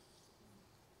once.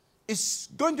 It's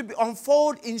going to be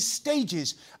unfold in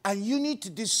stages, and you need to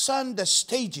discern the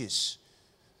stages.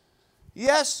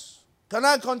 Yes? Can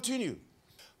I continue?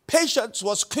 Patience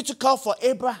was critical for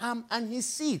Abraham and his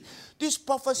seed. This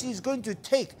prophecy is going to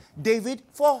take, David,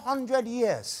 400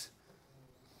 years.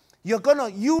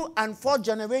 You and 4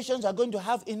 generations are going to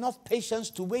have enough patience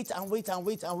to wait and wait and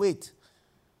wait and wait.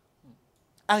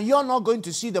 And you're not going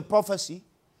to see the prophecy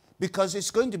because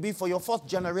it's going to be for your 4th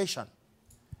generation.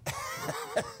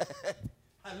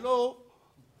 Hello?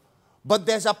 But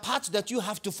there's a part that you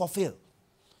have to fulfill.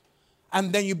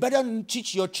 And then you better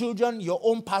teach your children your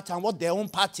own part and what their own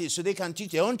part is so they can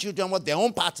teach their own children what their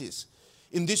own part is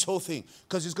in this whole thing.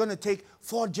 Because it's going to take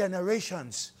 4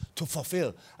 generations to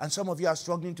fulfill. And some of you are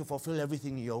struggling to fulfill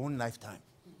everything in your own lifetime.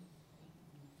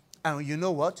 And you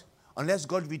know what? Unless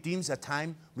God redeems a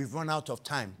time, we've run out of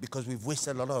time because we've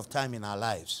wasted a lot of time in our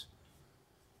lives.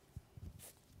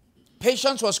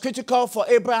 Patience was critical for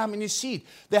Abraham and his seed.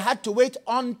 They had to wait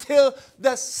until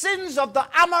the sins of the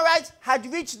Amorites had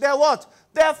reached their what?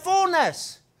 Their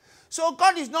fullness. So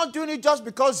God is not doing it just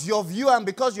because you're you and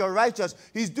because you're righteous.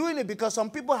 He's doing it because some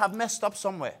people have messed up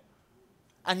somewhere.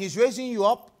 And he's raising you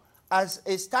up as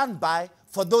a standby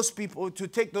for those people to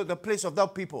take the place of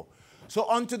those people. So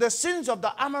until the sins of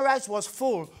the Amorites was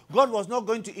full, God was not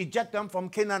going to eject them from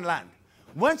Canaan land.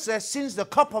 Once their sins, the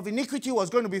cup of iniquity was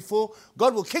going to be full,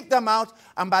 God will kick them out,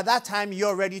 and by that time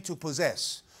you're ready to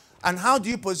possess. And how do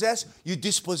you possess? You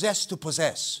dispossess to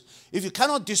possess. If you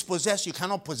cannot dispossess, you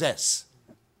cannot possess.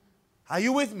 Are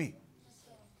you with me?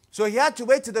 So he had to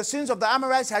wait till the sins of the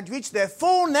Amorites had reached their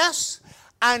fullness,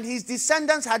 and his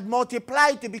descendants had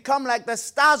multiplied to become like the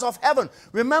stars of heaven.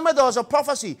 Remember, there was a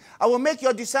prophecy. I will make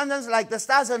your descendants like the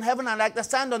stars in heaven and like the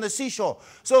sand on the seashore.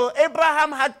 So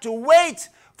Abraham had to wait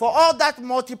for all that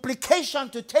multiplication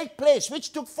to take place,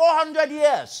 which took 400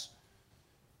 years.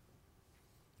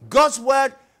 God's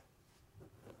word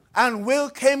and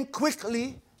will came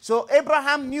quickly. So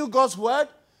Abraham knew God's word.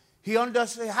 He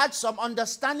had some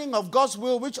understanding of God's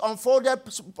will, which unfolded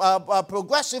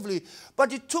progressively.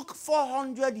 But it took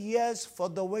 400 years for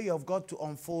the way of God to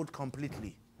unfold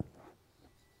completely.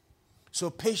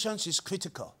 So patience is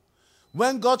critical.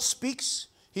 When God speaks,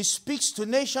 he speaks to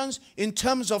nations in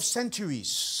terms of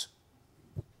centuries.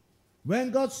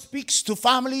 When God speaks to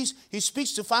families, he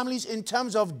speaks to families in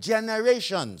terms of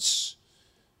generations.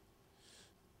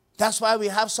 That's why we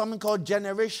have something called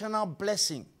generational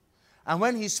blessing. And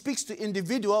when he speaks to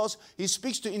individuals, he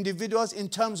speaks to individuals in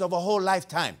terms of a whole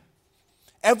lifetime.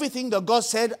 Everything that God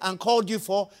said and called you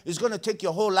for is going to take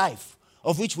your whole life,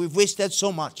 of which we've wasted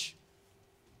so much.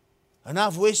 And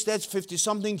I've wasted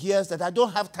 50-something years that I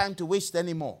don't have time to waste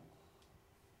anymore.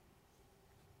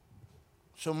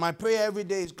 So my prayer every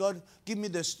day is, God, give me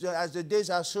as the days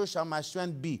are, so shall my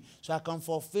strength be, so I can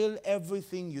fulfill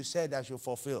everything you said I should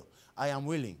fulfill. I am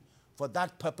willing. For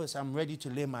that purpose, I'm ready to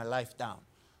lay my life down.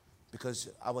 Because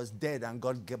I was dead and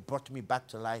God brought me back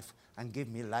to life and gave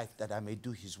me life that I may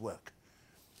do his work.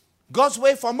 God's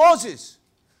way for Moses.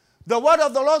 The word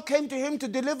of the Lord came to him to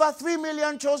deliver 3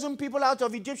 million chosen people out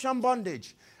of Egyptian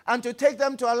bondage and to take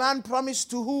them to a land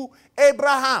promised to who?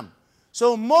 Abraham.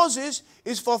 So Moses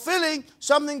is fulfilling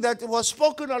something that was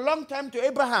spoken a long time to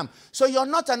Abraham. So you're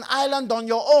not an island on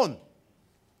your own.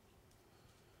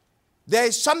 There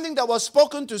is something that was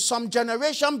spoken to some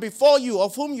generation before you,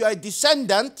 of whom you are a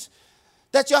descendant,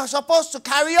 that you are supposed to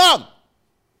carry on.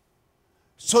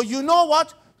 So you know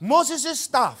what? Moses'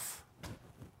 staff.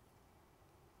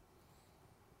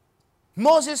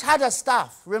 Moses had a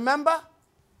staff, remember?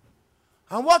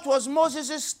 And what was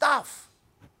Moses' staff?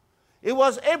 It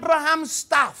was Abraham's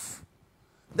staff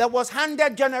that was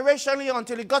handed generationally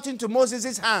until it got into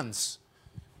Moses' hands.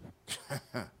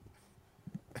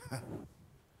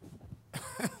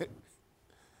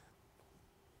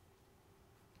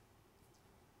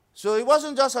 So it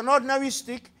wasn't just an ordinary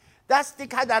stick. That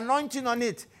stick had anointing on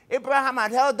it. Abraham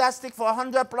had held that stick for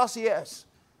 100+ years.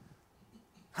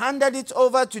 Handed it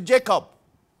over to Jacob.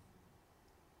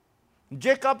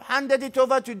 Jacob handed it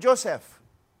over to Joseph.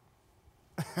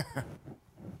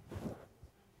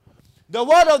 The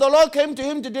word of the Lord came to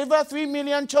him to deliver 3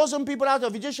 million chosen people out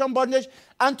of Egyptian bondage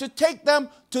and to take them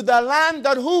to the land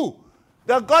that who?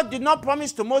 That God did not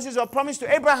promise to Moses or promise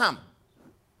to Abraham.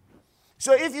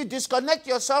 So if you disconnect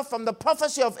yourself from the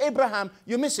prophecy of Abraham,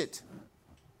 you miss it.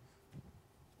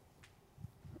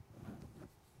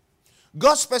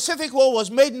 God's specific will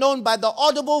was made known by the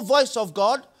audible voice of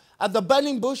God at the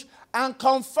burning bush and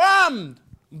confirmed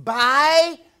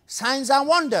by signs and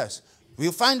wonders.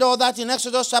 We'll find all that in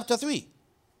Exodus chapter 3.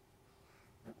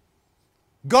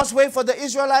 God's way for the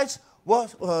Israelites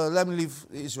was, let me leave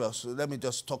Israel, so let me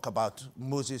just talk about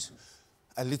Moses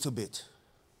a little bit.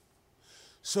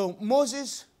 So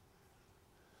Moses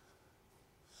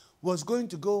was going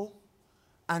to go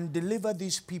and deliver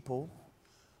these people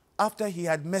after he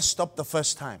had messed up the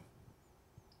first time.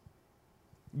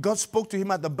 God spoke to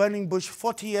him at the burning bush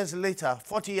 40 years later,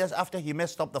 40 years after he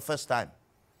messed up the first time.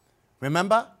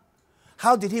 Remember?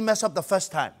 How did he mess up the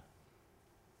first time?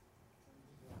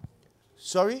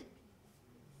 Sorry?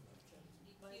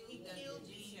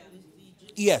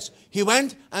 Yes. He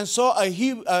went and saw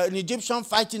an Egyptian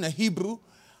fighting a Hebrew,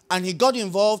 and he got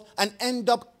involved and ended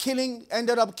up killing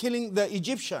the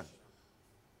Egyptian.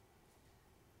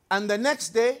 And the next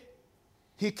day,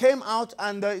 he came out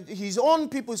and his own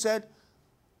people said,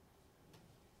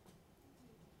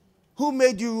 "Who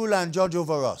made you ruler and judge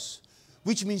over us?"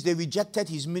 Which means they rejected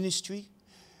his ministry.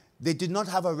 they did not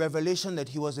have a revelation that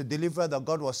he was a deliverer that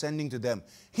God was sending to them.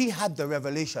 He had the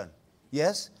revelation.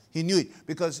 Yes? He knew it.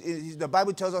 Because the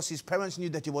Bible tells us his parents knew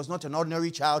that he was not an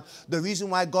ordinary child. The reason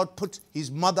why God put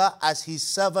his mother as his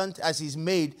servant, as his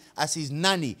maid, as his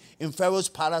nanny in Pharaoh's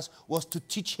palace was to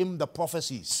teach him the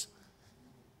prophecies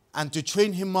and to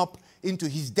train him up into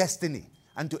his destiny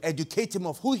and to educate him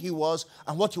of who he was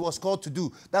and what he was called to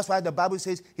do. That's why the Bible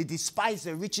says he despised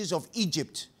the riches of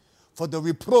Egypt for the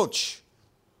reproach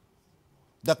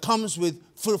that comes with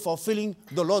fulfilling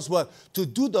the Lord's word. To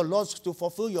do the Lord's, to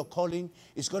fulfill your calling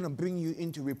is going to bring you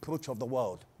into reproach of the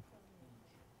world.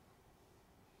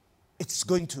 It's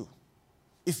going to.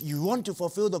 If you want to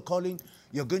fulfill the calling,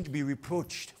 you're going to be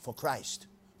reproached for Christ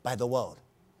by the world.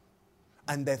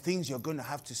 And there are things you're going to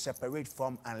have to separate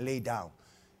from and lay down.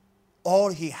 All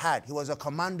he had, he was a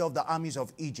commander of the armies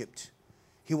of Egypt.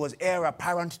 He was heir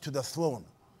apparent to the throne.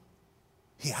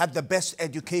 He had the best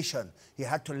education. He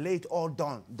had to lay it all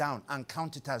down and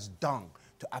count it as dung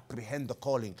to apprehend the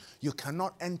calling. You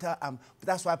cannot enter.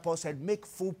 That's why Paul said, make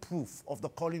full proof of the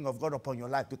calling of God upon your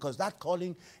life, because that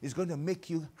calling is going to make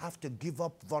you have to give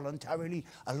up voluntarily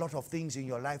a lot of things in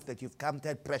your life that you've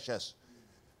counted precious.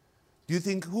 Do you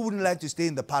think, who wouldn't like to stay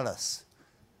in the palace?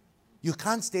 You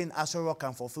can't stay in Aso Rock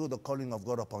and fulfill the calling of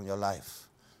God upon your life.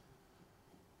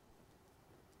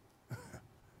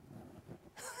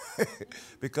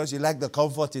 Because you like the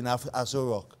comfort in Aso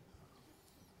Rock.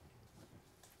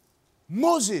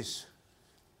 Moses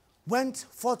went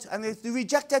forth and they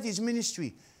rejected his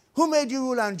ministry. Who made you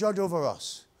rule and judge over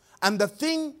us? And the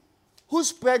thing, who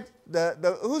spread,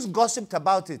 who's gossiped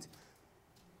about it?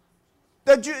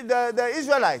 The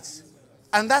Israelites.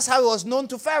 And that's how it was known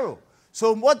to Pharaoh.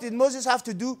 So what did Moses have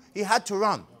to do? He had to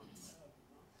run.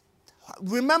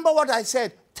 Remember what I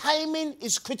said. Timing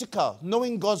is critical,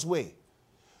 knowing God's way.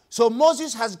 So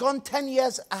Moses has gone 10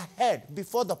 years ahead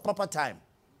before the proper time.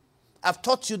 I've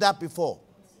taught you that before.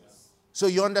 So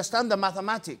you understand the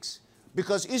mathematics.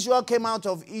 Because Israel came out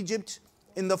of Egypt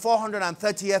in the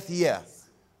 430th year.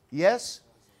 Yes?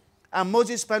 And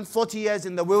Moses spent 40 years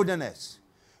in the wilderness.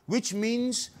 Which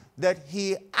means that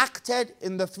he acted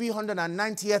in the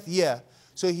 390th year.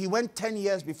 So he went 10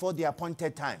 years before the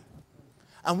appointed time.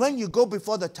 And when you go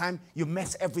before the time, you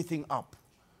mess everything up.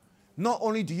 Not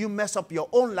only do you mess up your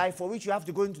own life, for which you have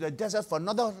to go into the desert for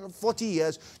another 40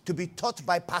 years to be taught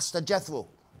by Pastor Jethro.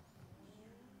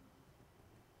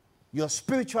 Your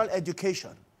spiritual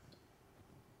education.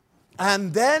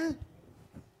 And then,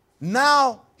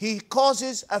 now he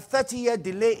causes a 30-year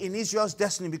delay in Israel's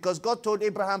destiny, because God told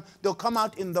Abraham they'll come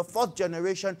out in the 4th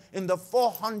generation in the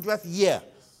 400th year.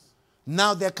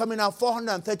 Now they're coming out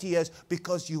 430 years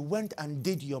because you went and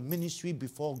did your ministry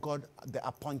before God at the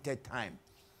appointed time.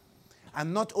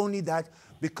 And not only that,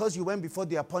 because you went before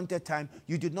the appointed time,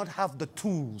 you did not have the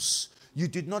tools. You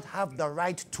did not have the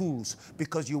right tools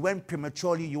because you went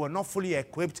prematurely. You were not fully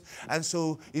equipped. And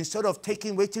so instead of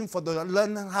waiting for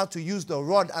learning how to use the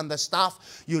rod and the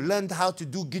staff, you learned how to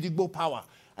do gidigbo power.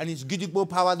 And it's gidigbo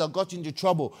power that got you into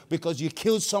trouble because you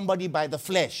killed somebody by the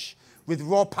flesh with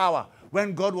raw power.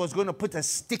 When God was going to put a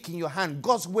stick in your hand,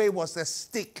 God's way was a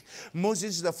stick.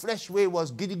 Moses, the flesh way,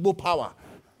 was gidigbo power.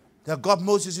 That got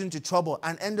Moses into trouble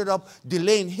and ended up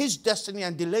delaying his destiny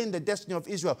and delaying the destiny of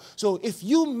Israel. So if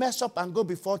you mess up and go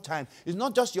before time, it's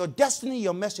not just your destiny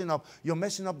you're messing up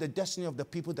the destiny of the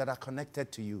people that are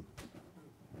connected to you.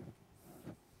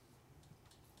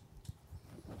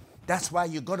 That's why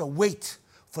you got to wait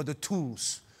for the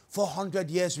tools.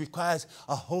 400 years requires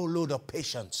a whole load of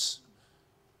patience.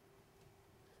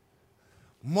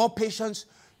 More patience.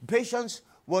 Guidance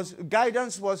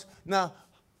was, now,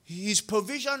 his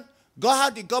provision, how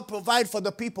did God provide for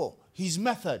the people? His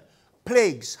method.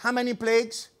 Plagues. How many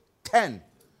plagues? 10.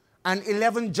 And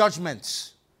 11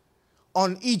 judgments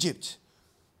on Egypt.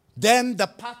 Then the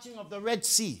parting of the Red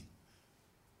Sea.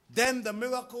 Then the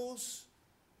miracles.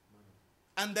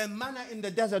 And then manna in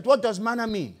the desert. What does manna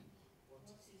mean?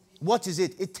 What is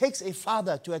it? It takes a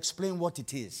father to explain what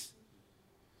it is.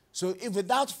 So if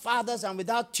without fathers and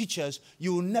without teachers,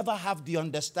 you will never have the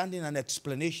understanding and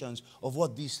explanations of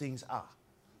what these things are.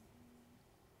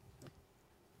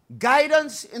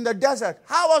 Guidance in the desert.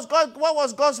 What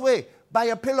was God's way? By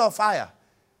a pillar of fire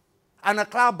and a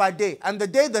cloud by day. And the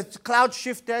day the cloud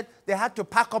shifted, they had to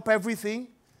pack up everything.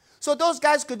 So those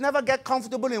guys could never get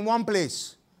comfortable in one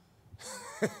place.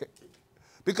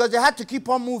 Because they had to keep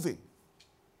on moving.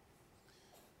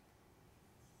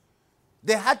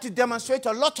 They had to demonstrate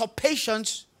a lot of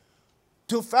patience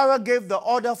till Pharaoh gave the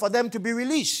order for them to be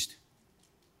released.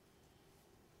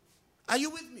 Are you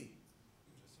with me?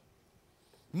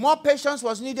 More patience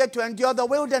was needed to endure the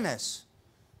wilderness.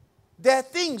 There are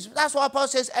things. That's why Paul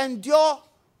says, endure.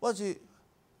 What's it?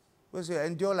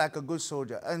 Endure like a good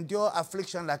soldier. Endure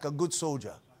affliction like a good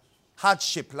soldier.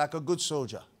 Hardship like a good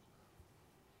soldier.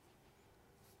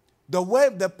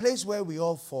 The place where we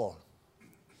all fall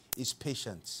is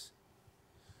patience.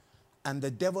 And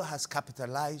the devil has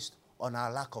capitalized on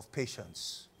our lack of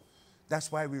patience.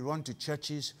 That's why we run to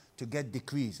churches to get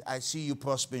decrees. I see you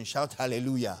prospering. Shout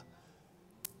hallelujah.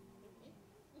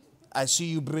 I see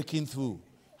you breaking through.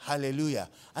 Hallelujah.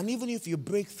 And even if you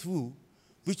break through,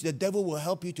 which the devil will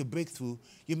help you to break through,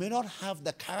 you may not have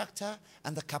the character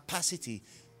and the capacity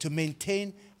to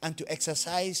maintain and to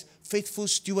exercise faithful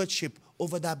stewardship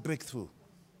over that breakthrough.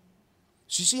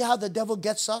 So you see how the devil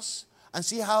gets us? And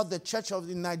see how the church of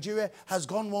Nigeria has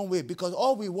gone one way. Because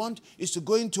all we want is to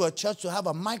go into a church to have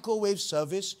a microwave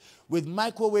service with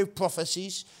microwave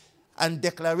prophecies and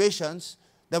declarations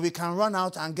that we can run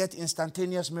out and get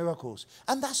instantaneous miracles.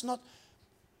 And that's not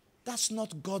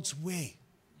God's way.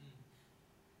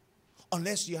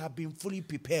 Unless you have been fully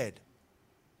prepared.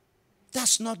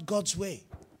 That's not God's way.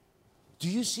 Do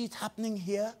you see it happening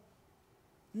here?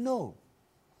 No.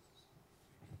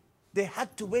 They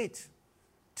had to wait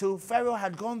till Pharaoh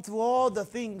had gone through all the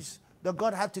things that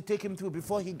God had to take him through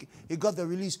before he got the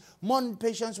release. More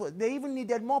patience. They even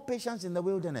needed more patience in the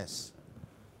wilderness.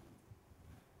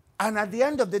 And at the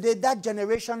end of the day, that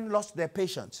generation lost their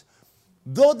patience.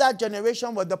 Though that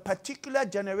generation was the particular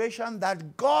generation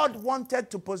that God wanted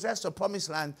to possess the promised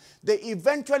land, they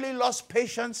eventually lost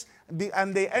patience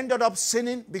and they ended up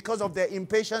sinning because of their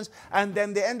impatience. And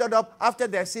then they ended up, after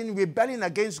their sin, rebelling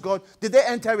against God. Did they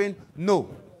enter in? No.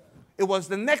 It was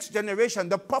the next generation.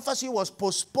 The prophecy was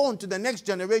postponed to the next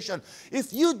generation.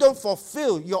 If you don't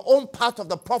fulfill your own part of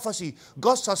the prophecy,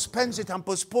 God suspends it and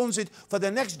postpones it for the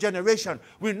next generation.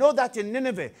 We know that in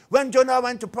Nineveh, when Jonah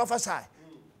went to prophesy,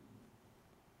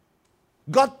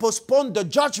 God postponed the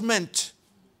judgment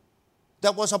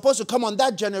that was supposed to come on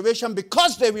that generation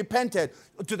because they repented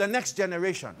to the next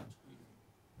generation.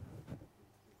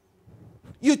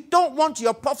 You don't want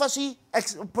your prophecy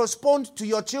postponed to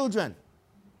your children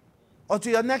or to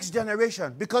your next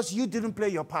generation because you didn't play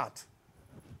your part.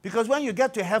 Because when you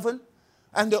get to heaven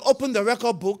and they open the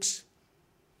record books,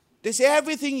 they say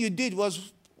everything you did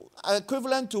was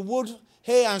equivalent to wood,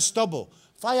 hay, and stubble.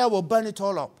 Fire will burn it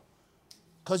all up.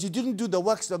 Because you didn't do the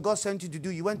works that God sent you to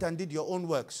do. You went and did your own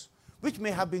works, which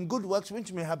may have been good works,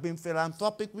 which may have been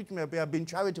philanthropic, which may have been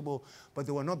charitable, but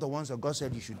they were not the ones that God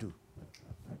said you should do.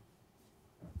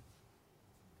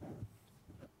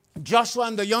 Joshua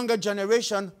and the younger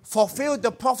generation fulfilled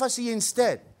the prophecy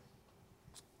instead.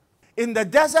 In the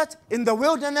desert, in the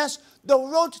wilderness, the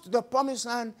road to the promised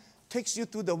land takes you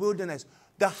through the wilderness.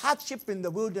 The hardship in the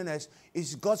wilderness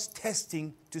is God's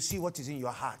testing to see what is in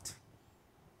your heart.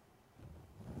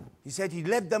 He said he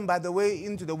led them by the way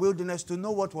into the wilderness to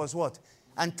know what was what,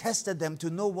 and tested them to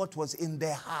know what was in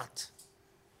their heart.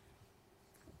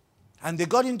 And they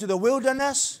got into the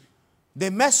wilderness, they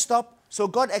messed up, so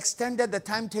God extended the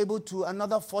timetable to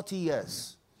another 40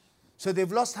 years. So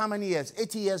they've lost how many years?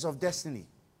 80 years of destiny.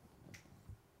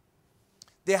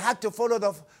 They had to follow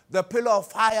the pillar of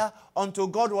fire until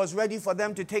God was ready for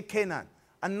them to take Canaan.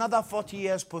 Another 40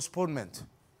 years postponement.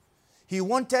 He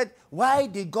wanted, why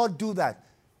did God do that?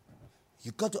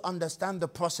 You've got to understand the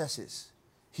processes,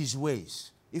 his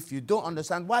ways. If you don't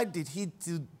understand, why did he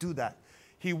do that?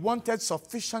 He wanted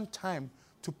sufficient time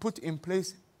to put in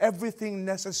place everything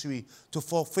necessary to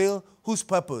fulfill whose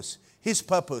purpose? His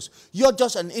purpose. You're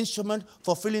just an instrument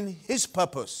fulfilling his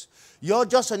purpose. You're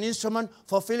just an instrument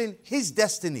fulfilling his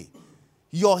destiny.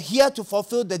 You're here to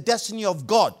fulfill the destiny of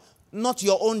God, not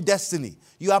your own destiny.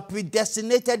 You are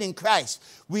predestinated in Christ.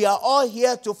 We are all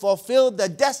here to fulfill the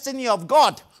destiny of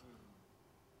God.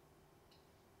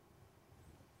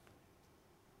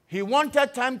 He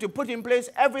wanted time to put in place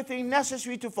everything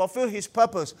necessary to fulfill his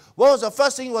purpose. What was the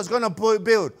first thing he was going to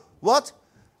build? What?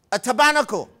 A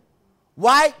tabernacle.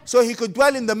 Why? So he could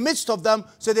dwell in the midst of them,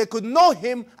 so they could know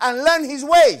him and learn his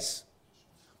ways.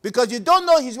 Because you don't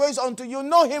know his ways until you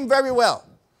know him very well.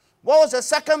 What was the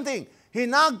second thing? He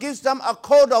now gives them a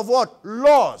code of what?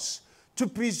 Laws. To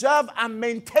preserve and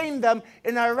maintain them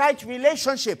in a right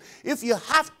relationship. If you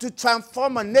have to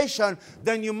transform a nation,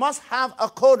 then you must have a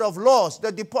code of laws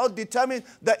that determine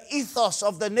the ethos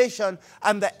of the nation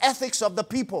and the ethics of the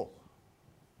people.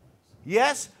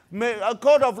 Yes? A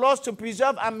code of laws to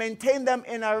preserve and maintain them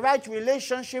in a right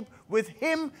relationship with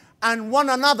him and one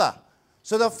another.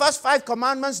 So the first 5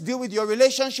 commandments deal with your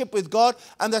relationship with God,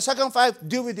 and the second 5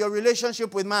 deal with your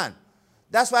relationship with man.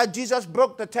 That's why Jesus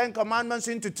broke the 10 commandments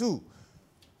into 2.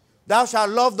 Thou shalt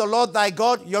love the Lord thy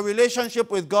God, your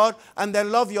relationship with God, and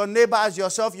then love your neighbor as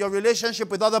yourself, your relationship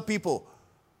with other people.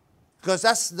 Because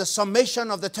that's the summation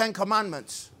of the 10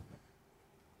 Commandments.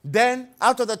 Then,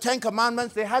 out of the 10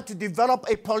 Commandments, they had to develop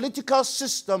a political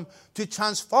system to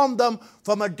transform them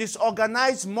from a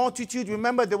disorganized multitude.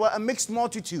 Remember, they were a mixed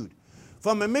multitude.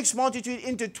 From a mixed multitude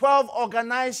into 12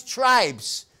 organized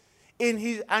tribes. And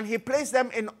he placed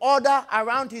them in order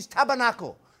around his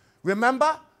tabernacle.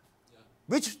 Remember?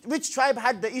 Yeah. Which tribe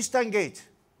had the eastern gate?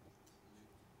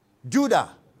 Judah.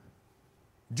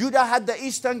 Judah had the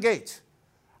eastern gate.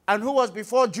 And who was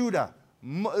before Judah?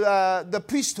 The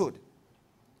priesthood.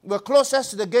 Were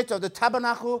closest to the gate of the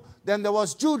tabernacle. Then there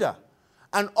was Judah.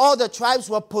 And all the tribes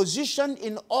were positioned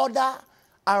in order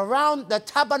around the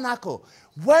tabernacle.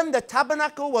 When the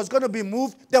tabernacle was going to be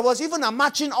moved, there was even a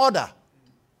marching order.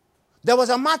 There was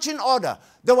a marching order.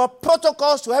 There were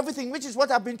protocols to everything, which is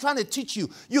what I've been trying to teach you.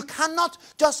 You cannot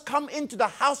just come into the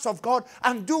house of God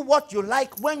and do what you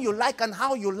like, when you like, and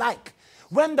how you like.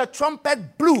 When the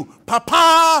trumpet blew,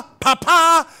 papa,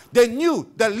 papa, they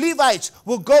knew the Levites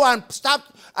would go and start,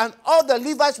 and all the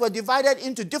Levites were divided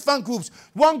into different groups.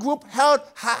 One group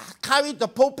carried the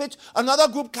pulpit,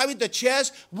 another group carried the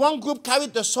chairs, one group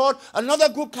carried the sword, another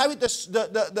group carried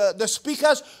the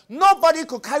speakers. Nobody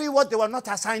could carry what they were not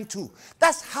assigned to.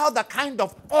 That's how the kind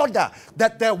of order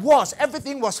that there was.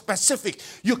 Everything was specific.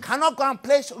 You cannot go and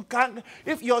place,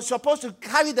 if you're supposed to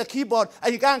carry the keyboard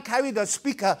and you can't carry the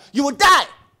speaker, you will die.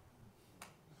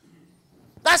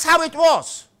 That's how it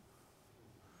was.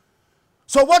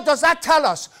 So what does that tell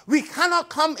us? We cannot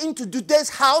come into today's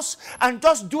house and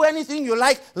just do anything you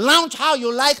like, lounge how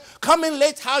you like, come in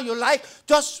late how you like,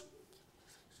 just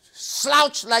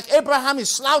slouch like Abraham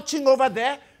is slouching over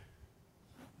there.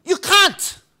 You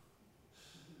can't.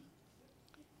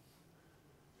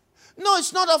 No,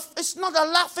 it's not a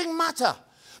laughing matter.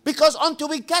 Because until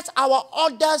we get our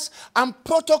orders and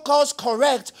protocols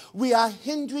correct, we are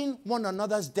hindering one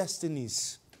another's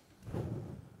destinies.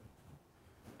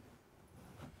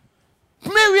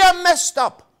 Miriam messed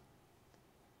up.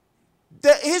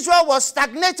 Israel was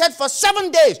stagnated for 7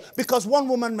 days because one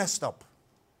woman messed up.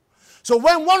 So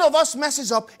when one of us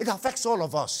messes up, it affects all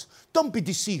of us. Don't be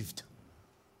deceived.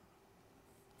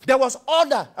 There was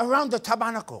order around the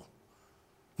tabernacle.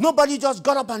 Nobody just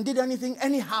got up and did anything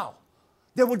anyhow.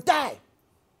 They would die.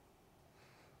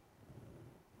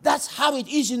 That's how it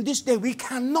is in this day. We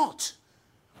cannot.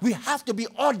 We have to be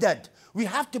ordered. We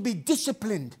have to be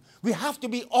disciplined. We have to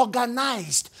be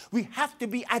organized. We have to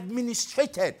be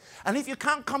administrated. And if you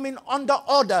can't come in under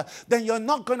order, then you're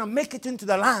not going to make it into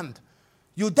the land.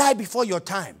 You die before your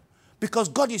time. Because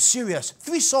God is serious.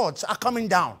 3 swords are coming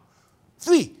down.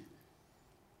 3.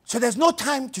 So there's no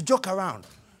time to joke around.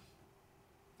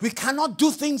 We cannot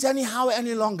do things anyhow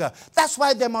any longer. That's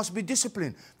why there must be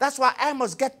discipline. That's why I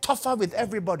must get tougher with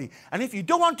everybody. And if you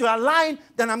don't want to align,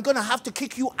 then I'm going to have to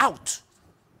kick you out.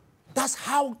 That's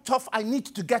how tough I need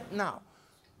to get now.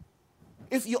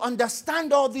 If you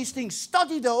understand all these things,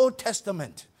 study the Old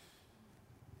Testament.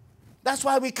 That's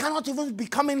why we cannot even be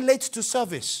coming late to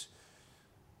service.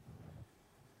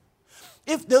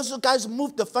 If those guys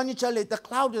moved the furniture late, the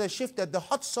cloud would have shifted, the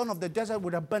hot sun of the desert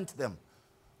would have burnt them.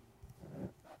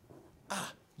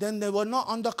 Then they were not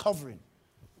under covering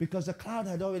because the cloud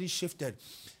had already shifted.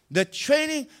 The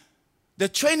training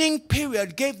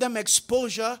period gave them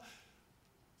exposure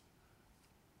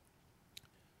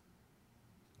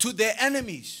to their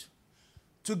enemies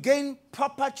to gain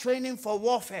proper training for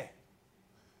warfare.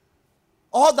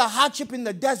 All the hardship in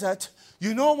the desert,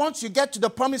 once you get to the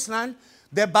promised land,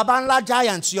 the Babanla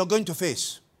giants you're going to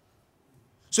face.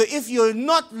 So if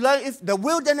the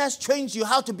wilderness trains you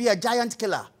how to be a giant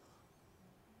killer,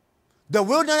 the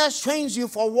wilderness trains you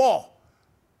for war.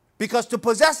 Because to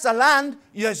possess the land,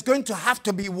 there's going to have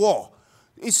to be war.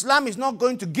 Islam is not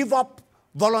going to give up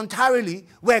voluntarily.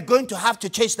 We're going to have to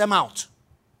chase them out.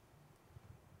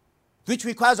 Which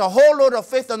requires a whole load of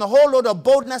faith and a whole load of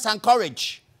boldness and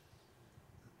courage.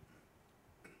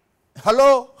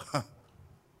 Hello?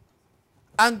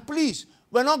 And please,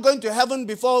 we're not going to heaven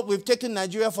before we've taken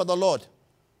Nigeria for the Lord.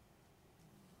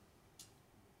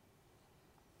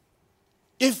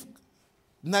 If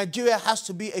Nigeria has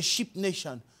to be a sheep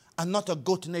nation and not a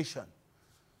goat nation.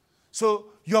 So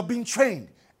you're being trained.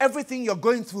 Everything you're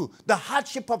going through, the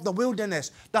hardship of the wilderness,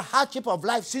 the hardship of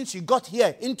life since you got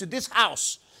here into this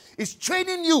house, is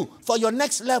training you for your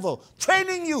next level,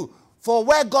 training you for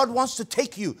where God wants to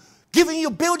take you,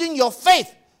 building your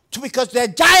faith, because there are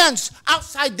giants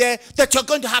outside there that you're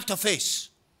going to have to face.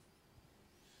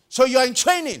 So you're in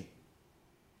training.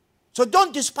 So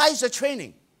don't despise the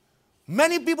training.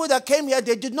 Many people that came here,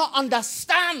 they did not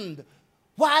understand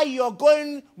why you're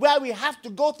going where we have to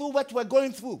go through what we're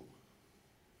going through.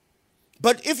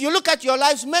 But if you look at your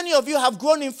lives, many of you have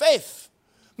grown in faith.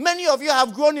 Many of you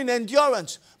have grown in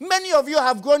endurance. Many of you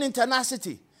have grown in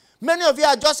tenacity. Many of you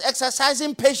are just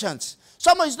exercising patience.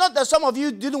 It's not that some of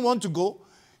you didn't want to go.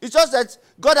 It's just that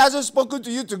God hasn't spoken to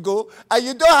you to go, and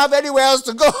you don't have anywhere else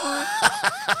to go.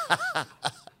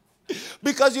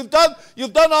 Because you've done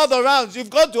all the rounds. You've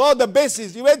gone to all the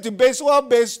bases. You went to base 1,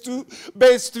 base 2,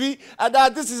 base 3, and now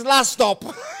this is last stop.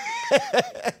 No.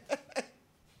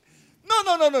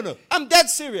 I'm dead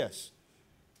serious.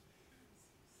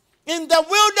 In the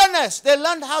wilderness, they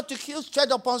learned how to tread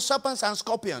upon serpents and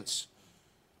scorpions.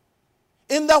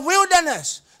 In the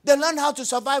wilderness, they learned how to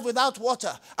survive without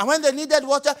water. And when they needed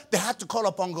water, they had to call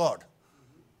upon God.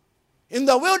 In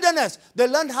the wilderness, they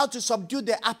learned how to subdue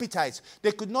their appetites.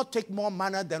 They could not take more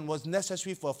manna than was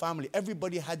necessary for a family.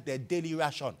 Everybody had their daily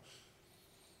ration.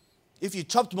 If you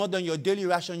chopped more than your daily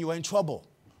ration, you were in trouble.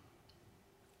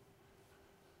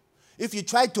 If you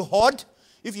tried to hoard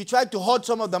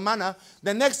some of the manna,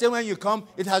 the next day when you come,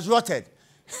 it has rotted.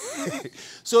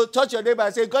 So touch your neighbor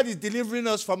and say, God is delivering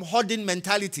us from hoarding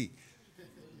mentality.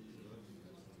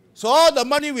 So all the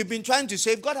money we've been trying to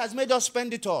save, God has made us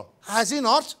spend it all. Has he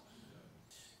not?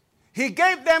 He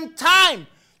gave them time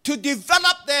to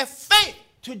develop their faith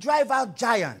to drive out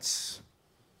giants.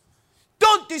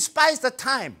 Don't despise the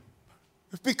time,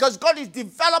 because God is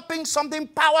developing something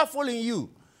powerful in you,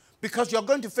 because you're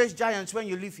going to face giants when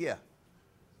you leave here.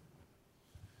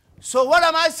 So what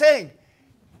am I saying?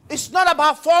 It's not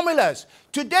about formulas.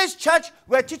 Today's church,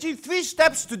 we're teaching 3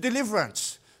 steps to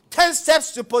deliverance, 10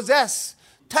 steps to possess,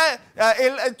 12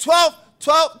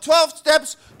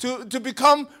 steps to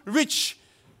become rich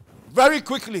very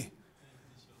quickly.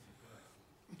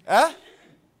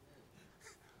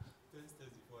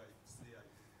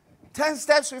 10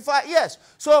 steps before, yes.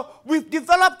 So we've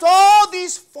developed all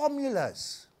these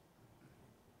formulas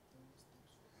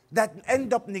that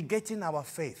end up negating our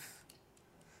faith.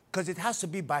 Because it has to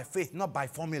be by faith, not by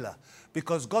formula.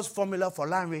 Because God's formula for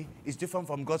Larry is different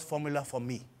from God's formula for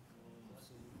me.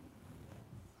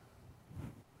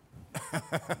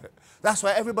 That's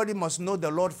why everybody must know the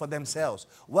Lord for themselves.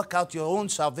 Work out your own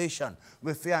salvation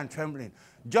with fear and trembling.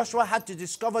 Joshua had to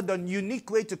discover the unique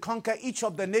way to conquer each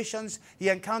of the nations he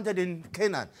encountered in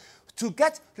Canaan.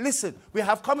 Listen, we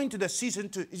have come into the season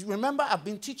to, remember I've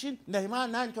been teaching Nehemiah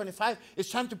 9:25, it's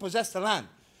time to possess the land.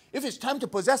 If it's time to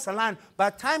possess the land, by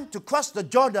the time to cross the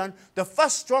Jordan, the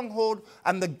first stronghold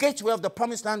and the gateway of the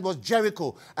promised land was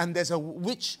Jericho. And there's a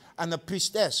witch and a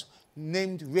priestess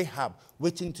named Rahab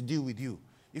waiting to deal with you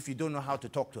if you don't know how to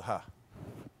talk to her.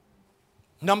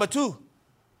 Number 2,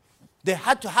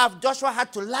 Joshua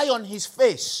had to lie on his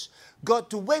face,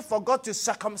 to wait for God to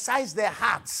circumcise their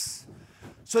hearts,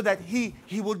 so that he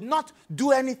would not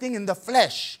do anything in the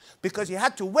flesh, because he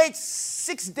had to wait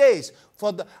 6 days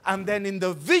and then in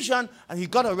the vision, and he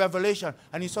got a revelation,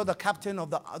 and he saw the captain of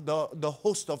the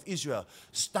host of Israel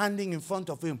standing in front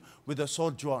of him with a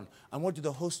sword drawn. And what did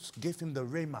the host give him? The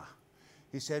Rhema.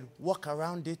 He said, walk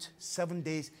around it 7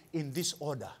 days in this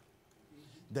order.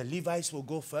 The Levites will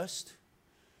go first,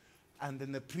 and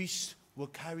then the priests will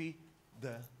carry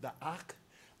the ark,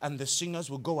 and the singers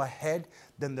will go ahead,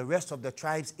 then the rest of the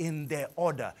tribes in their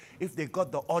order. If they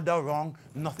got the order wrong,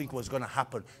 nothing was going to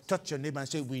happen. Touch your neighbor and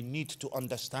say, we need to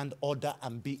understand order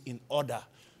and be in order.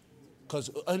 Because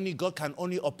God can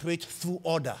only operate through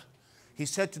order. He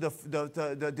said to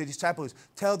the disciples,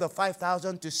 tell the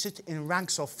 5,000 to sit in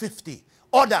ranks of 50.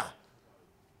 Order.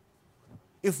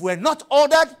 If we're not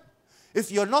ordered,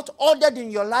 if you're not ordered in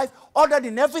your life, ordered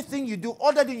in everything you do,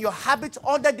 ordered in your habits,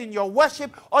 ordered in your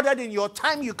worship, ordered in your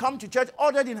time you come to church,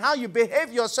 ordered in how you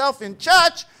behave yourself in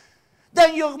church,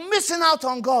 then you're missing out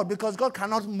on God, because God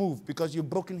cannot move because you've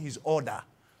broken his order.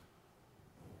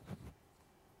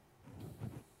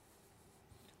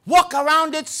 Walk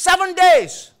around it 7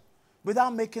 days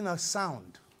without making a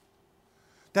sound.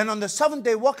 Then on the 7th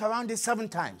day, walk around it 7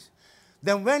 times.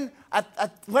 Then when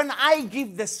I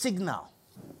give the signal,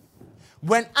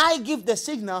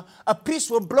 a priest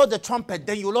will blow the trumpet,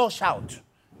 then you'll all shout.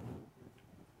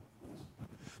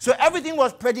 So everything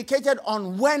was predicated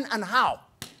on when and how.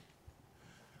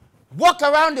 Walk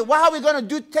around it. What are we going to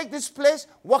do? Take this place,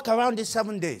 walk around it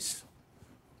 7 days.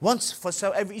 Once for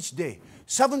each day.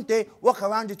 7th day, walk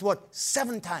around it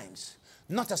 7 times.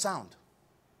 Not a sound.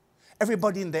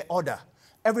 Everybody in their order.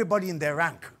 Everybody in their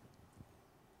rank.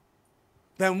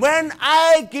 Then when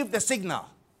I give the signal,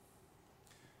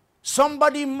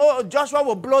 Joshua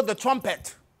will blow the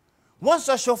trumpet. Once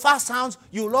the shofar sounds,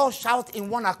 you'll all shout in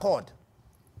one accord.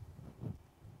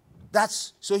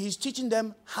 So he's teaching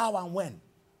them how and when.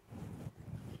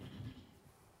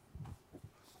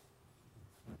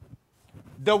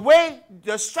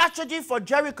 The strategy for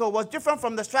Jericho was different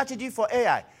from the strategy for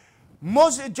Ai.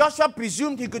 Joshua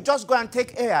presumed he could just go and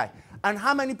take Ai. And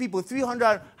how many people?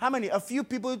 300, how many? A few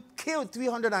people killed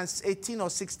 318 or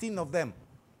 16 of them.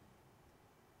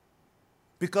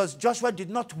 Because Joshua did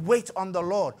not wait on the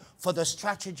Lord for the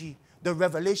strategy, the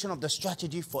revelation of the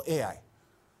strategy for Ai.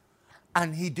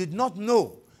 And he did not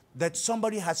know that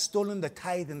somebody had stolen the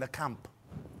tithe in the camp.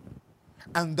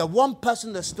 And the one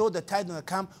person that stole the tithe in the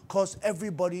camp caused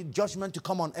everybody, judgment to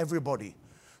come on everybody.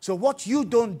 So what you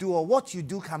don't do or what you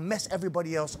do can mess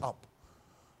everybody else up.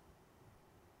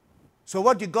 So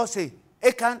what did God say?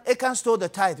 Achan stole the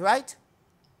tithe, right?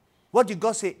 What did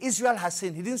God say? Israel has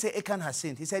sinned. He didn't say Achan has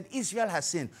sinned. He said Israel has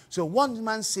sinned. So one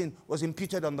man's sin was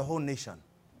imputed on the whole nation.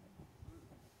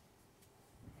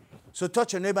 So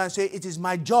touch your neighbor and say, it is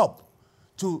my job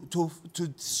to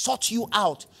sort you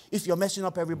out if you're messing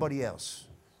up everybody else.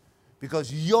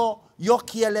 Because your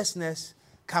carelessness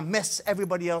can mess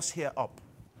everybody else here up.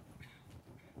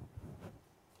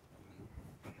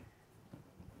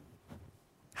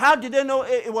 How did they know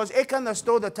it was Achan that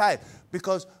stole the tithe?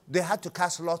 Because they had to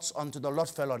cast lots until the lot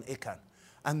fell on Achan.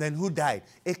 And then who died?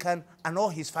 Achan, and all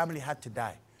his family had to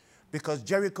die. Because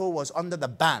Jericho was under the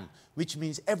ban, which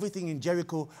means everything in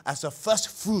Jericho as a first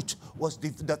fruit was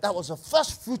that was the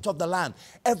first fruit of the land.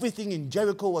 Everything in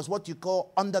Jericho was what you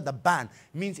call under the ban.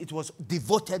 Means it was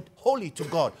devoted wholly to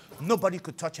God. Nobody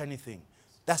could touch anything.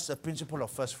 That's the principle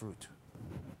of first fruit.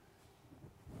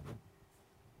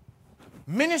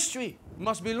 Ministry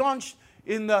must be launched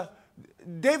in the...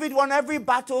 David won every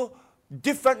battle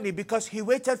differently because he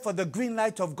waited for the green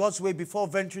light of God's way before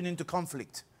venturing into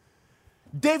conflict.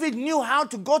 David knew how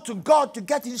to go to God to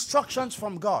get instructions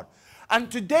from God.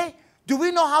 And today, do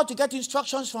we know how to get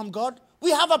instructions from God?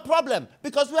 We have a problem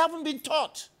because we haven't been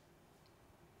taught.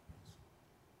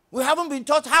 We haven't been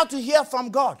taught how to hear from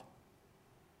God.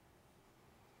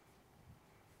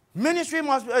 Ministry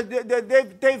must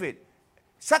David.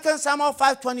 2 Samuel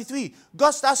 5:23.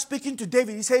 God starts speaking to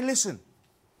David. He said, listen,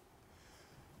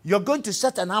 you're going to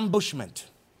set an ambushment.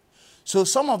 So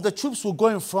some of the troops will go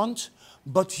in front,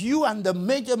 but you and the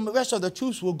rest of the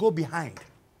troops will go behind.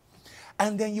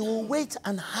 And then you will wait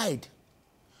and hide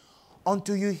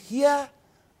until you hear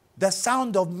the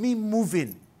sound of me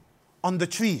moving on the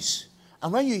trees.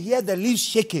 And when you hear the leaves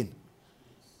shaking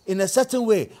in a certain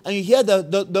way, and you hear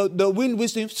the wind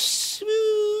whistling,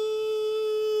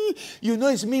 you know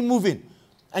it's me moving.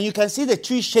 And you can see the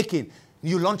trees shaking.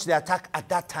 You launch the attack at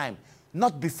that time.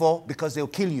 Not before, because they'll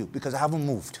kill you, because I haven't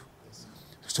moved.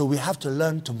 So we have to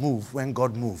learn to move when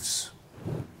God moves.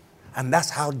 And that's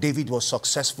how David was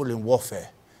successful in warfare.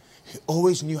 He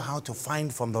always knew how to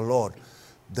find from the Lord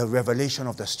the revelation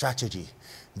of the strategy.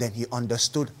 Then he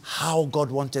understood how God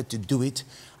wanted to do it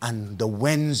and the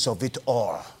whens of it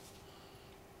all.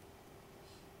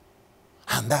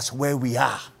 And that's where we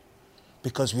are.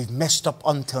 Because we've messed up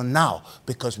until now.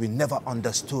 Because we never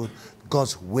understood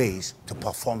God's ways to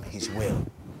perform his will.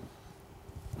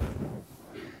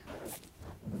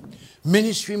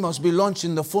 Ministry must be launched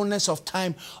in the fullness of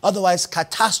time. Otherwise,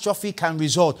 catastrophe can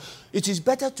result. It is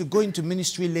better to go into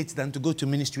ministry late than to go to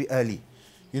ministry early.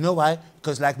 You know why?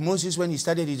 Because like Moses, when he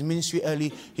started his ministry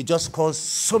early, he just caused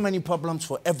so many problems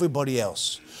for everybody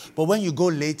else. But when you go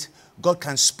late, God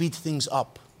can speed things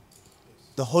up.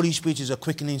 The Holy Spirit is a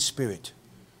quickening spirit.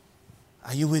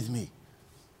 Are you with me?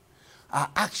 Our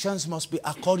actions must be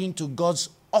according to God's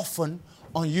often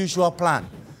unusual plan.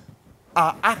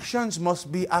 Our actions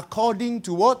must be according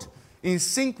to what? In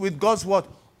sync with God's what?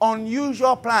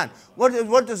 Unusual plan.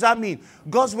 What does that mean?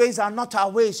 God's ways are not our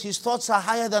ways. His thoughts are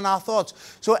higher than our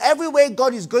thoughts. So every way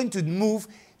God is going to move,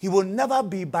 he will never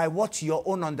be by what your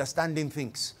own understanding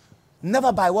thinks.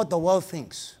 Never by what the world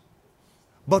thinks.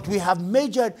 But we have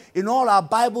majored in all our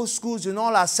Bible schools, in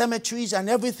all our cemeteries and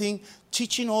everything,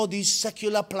 teaching all these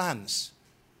secular plans.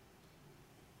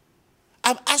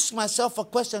 I've asked myself a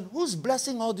question. Who's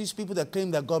blessing all these people that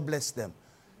claim that God blessed them?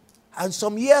 And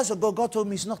some years ago, God told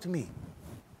me it's not me.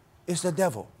 It's the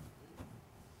devil.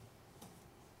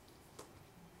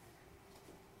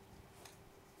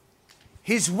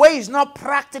 His way is not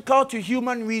practical to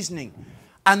human reasoning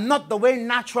and not the way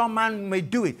natural man may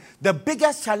do it. The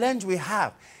biggest challenge we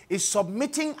have is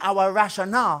submitting our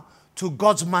rationale to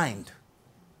God's mind.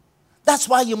 That's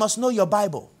why you must know your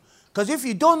Bible. Because if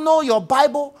you don't know your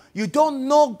Bible, you don't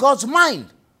know God's mind.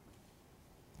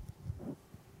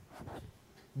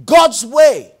 God's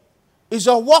way is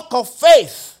a walk of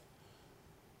faith,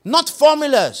 not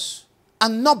formulas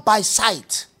and not by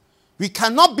sight. We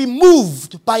cannot be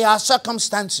moved by our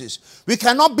circumstances. We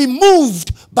cannot be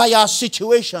moved by our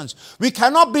situations. We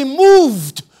cannot be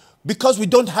moved because we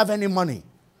don't have any money.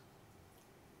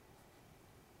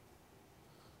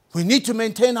 We need to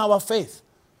maintain our faith.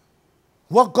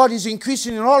 What God is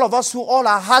increasing in all of us through all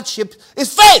our hardships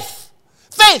is faith.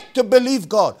 Faith to believe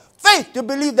God. Faith to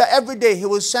believe that every day He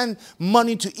will send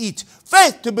money to eat.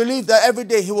 Faith to believe that every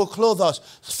day He will clothe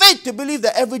us. Faith to believe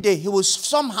that every day He will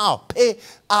somehow pay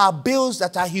our bills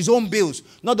that are His own bills,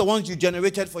 not the ones you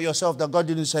generated for yourself that God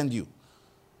didn't send you.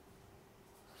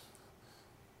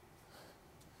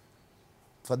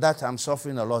 For that, I'm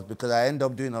suffering a lot because I end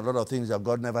up doing a lot of things that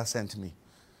God never sent me.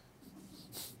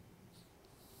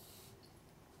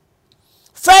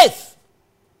 Faith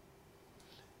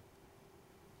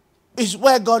is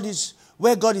where God is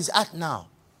at now.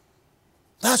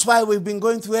 That's why we've been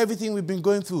going through everything we've been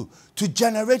going through, to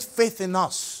generate faith in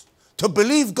us, to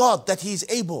believe God that He is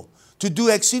able to do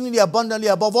exceedingly abundantly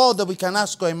above all that we can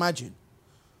ask or imagine.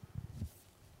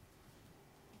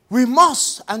 We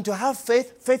must, and to have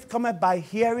faith, faith cometh by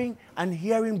hearing, and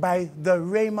hearing by the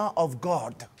rhema of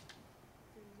God.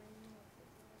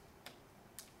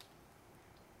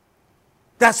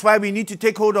 That's why we need to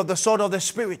take hold of the sword of the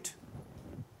Spirit.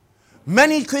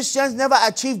 Many Christians never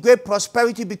achieve great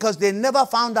prosperity because they never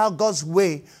found out God's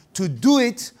way to do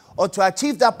it or to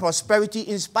achieve that prosperity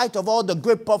in spite of all the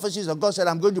great prophecies of God said,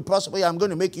 I'm going to prosper you, I'm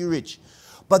going to make you rich.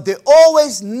 But they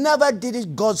always never did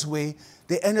it God's way.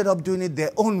 They ended up doing it their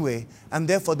own way. And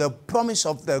therefore the promise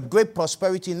of the great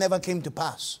prosperity never came to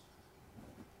pass.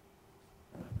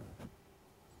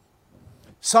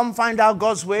 Some find out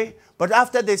God's way, but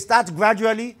after they start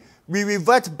gradually, we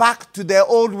revert back to their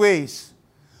old ways,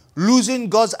 losing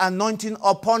God's anointing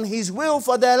upon His will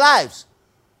for their lives.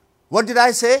 What did I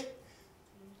say?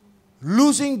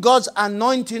 Losing God's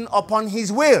anointing upon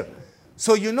His will.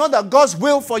 So you know that God's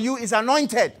will for you is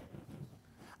anointed.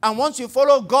 And once you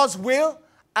follow God's will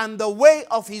and the way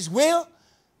of His will,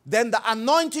 then the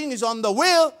anointing is on the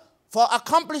will for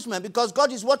accomplishment because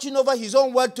God is watching over His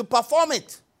own word to perform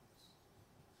it.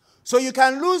 So you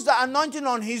can lose the anointing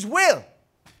on His will.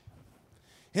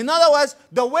 In other words,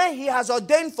 the way He has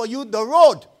ordained for you, the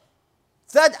road,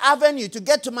 3rd Avenue to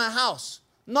get to my house,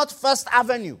 not 1st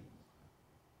Avenue.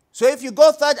 So if you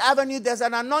go 3rd Avenue, there's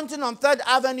an anointing on 3rd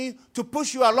Avenue to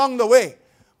push you along the way.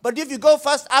 But if you go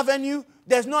 1st Avenue,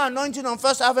 there's no anointing on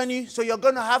 1st Avenue, so you're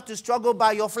going to have to struggle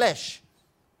by your flesh.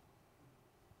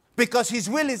 Because His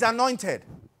will is anointed.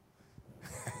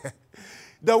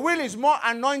 The will is more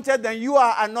anointed than you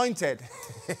are anointed.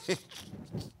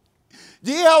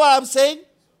 Do you hear what I'm saying?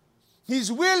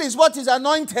 His will is what is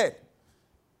anointed.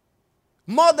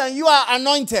 More than you are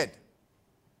anointed.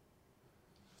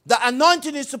 The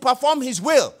anointing is to perform His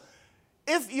will.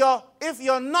 If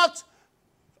you're not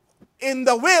in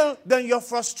the will, then you're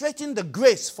frustrating the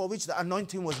grace for which the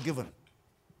anointing was given.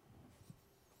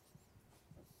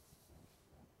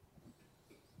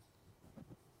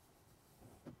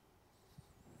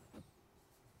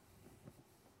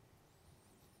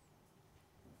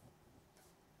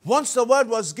 Once the word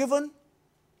was given,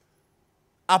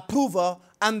 approval,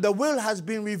 and the will has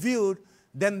been revealed,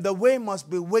 then the way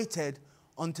must be waited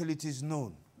until it is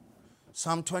known.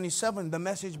 Psalm 27, the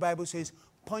Message Bible says,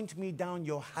 point me down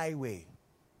your highway,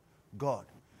 God.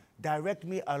 Direct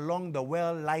me along the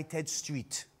well-lighted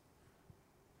street.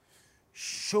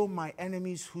 Show my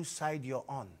enemies whose side you're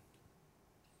on.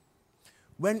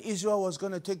 When Israel was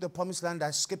going to take the promised land, I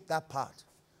skipped that part.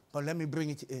 But let me bring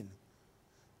it in.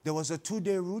 There was a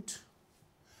 2-day route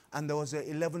and there was an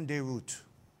 11-day route.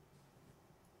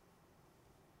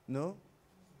 No?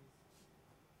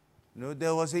 No,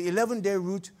 there was an 11-day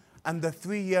route and the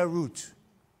 3-year route.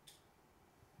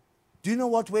 Do you know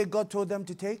what way God told them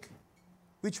to take?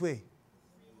 Which way?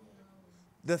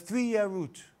 The 3-year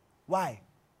route. Why?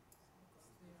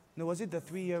 No, was it the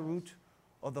 3-year route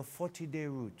or the 40-day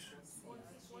route?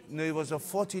 No, it was a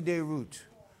 40-day route.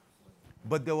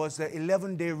 But there was the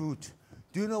 11-day route.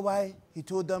 Do you know why He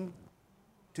told them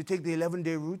to take the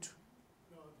 11-day route?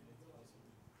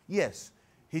 Yes.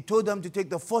 He told them to take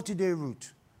the 40-day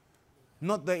route,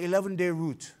 not the 11-day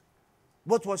route.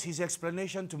 What was His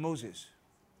explanation to Moses?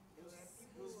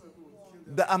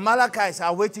 The Amalekites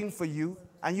are waiting for you,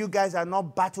 and you guys are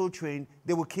not battle trained.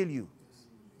 They will kill you.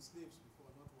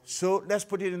 So let's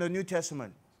put it in the New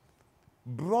Testament.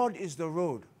 Broad is the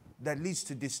road that leads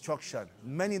to destruction.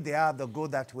 Many there are that go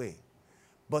that way.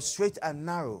 But straight and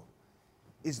narrow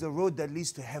is the road that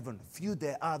leads to heaven. Few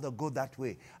there are that go that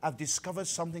way. I've discovered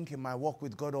something in my walk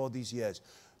with God all these years.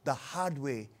 The hard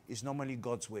way is normally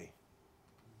God's way.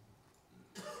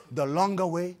 The longer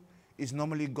way is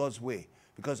normally God's way.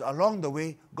 Because along the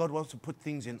way, God wants to put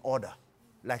things in order,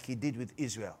 like he did with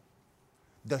Israel.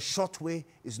 The short way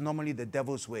is normally the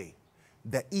devil's way.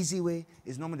 The easy way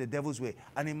is normally the devil's way.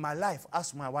 And in my life,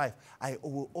 ask my wife, I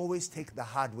will always take the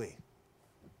hard way.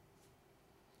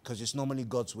 Because it's normally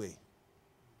God's way,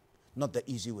 not the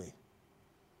easy way.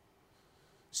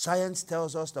 Science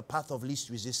tells us the path of least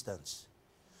resistance.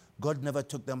 God never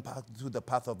took them through the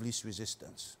path of least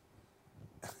resistance.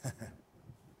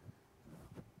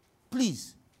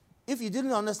 Please, if you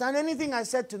didn't understand anything I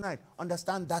said tonight,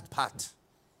 understand that part.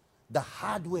 The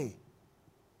hard way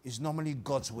is normally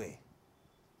God's way.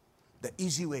 The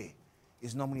easy way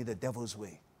is normally the devil's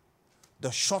way.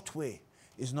 The short way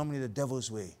is normally the devil's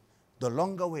way. The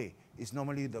longer way is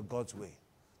normally the God's way.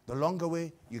 The longer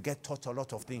way, you get taught a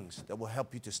lot of things that will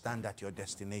help you to stand at your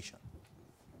destination.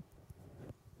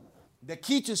 The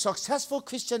key to successful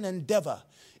Christian endeavor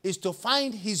is to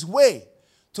find his way,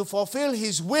 to fulfill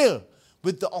his will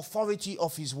with the authority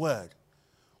of his word.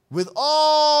 With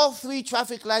all 3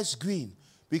 traffic lights green,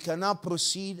 we can now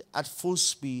proceed at full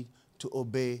speed to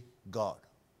obey God.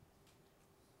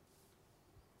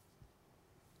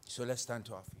 So let's stand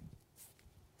to our feet.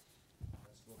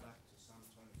 Let's go back to Psalm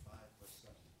 25, verse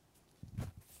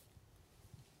 7.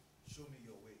 Show me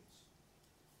your ways.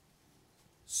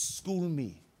 School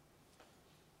me.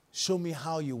 Show me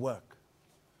how you work.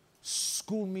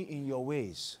 School me in your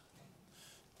ways.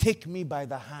 Take me by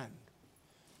the hand.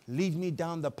 Lead me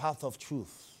down the path of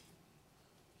truth.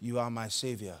 You are my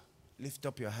Savior. Lift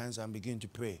up your hands and begin to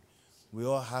pray. We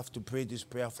all have to pray this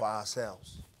prayer for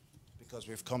ourselves because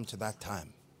we've come to that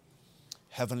time.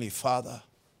 Heavenly Father,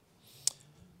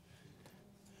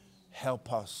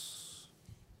 help us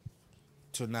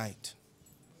tonight.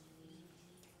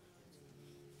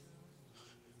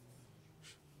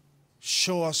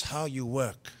 Show us how you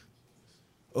work,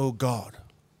 oh God.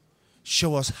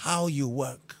 Show us how you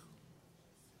work.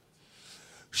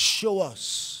 Show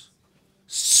us,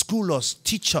 school us,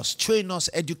 teach us, train us,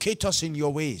 educate us in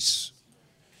your ways.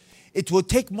 It will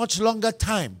take much longer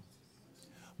time,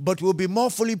 but we'll be more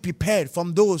fully prepared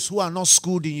from those who are not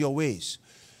schooled in your ways.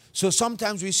 So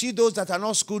sometimes we see those that are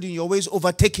not schooled in your ways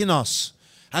overtaking us.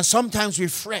 And sometimes we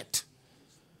fret.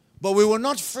 But we will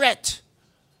not fret,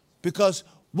 because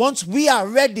once we are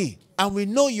ready and we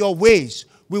know your ways,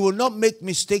 we will not make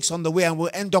mistakes on the way and we'll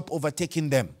end up overtaking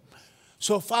them.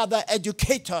 So, Father,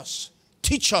 educate us,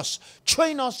 teach us,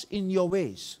 train us in your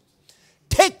ways.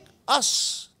 Take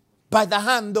us by the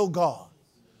hand, O God.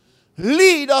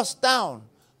 Lead us down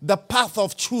the path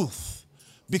of truth,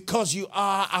 because you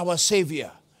are our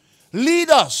Savior. Lead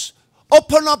us.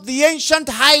 Open up the ancient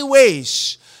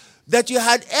highways that you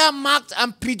had earmarked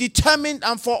and predetermined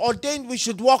and foreordained we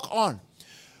should walk on.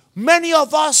 Many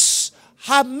of us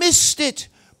have missed it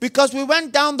because we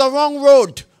went down the wrong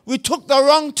road. We took the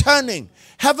wrong turning.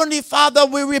 Heavenly Father,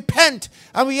 we repent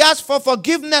and we ask for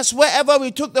forgiveness wherever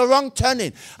we took the wrong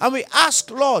turning. And we ask,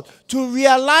 Lord, to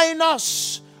realign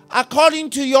us according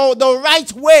to the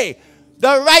right way,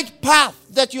 the right path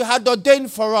that you had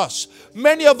ordained for us.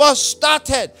 Many of us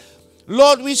started,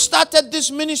 Lord, we started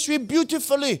this ministry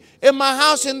beautifully in my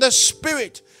house in the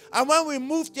Spirit. And when we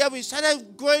moved there, we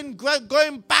started going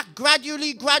back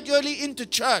gradually into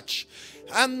church.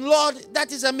 And Lord,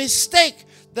 that is a mistake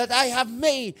that I have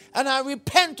made. And I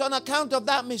repent on account of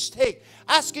that mistake.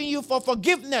 Asking you for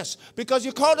forgiveness, because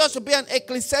you called us to be an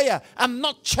ecclesia and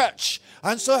not church.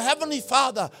 And so, Heavenly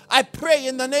Father, I pray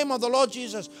in the name of the Lord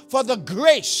Jesus for the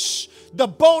grace, the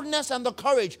boldness and the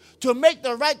courage to make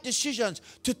the right decisions,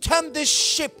 to turn this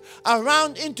ship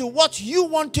around into what you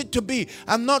want it to be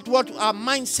and not what our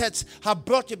mindsets have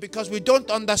brought it, because we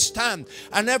don't understand.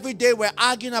 And every day we're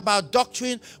arguing about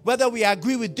doctrine, whether we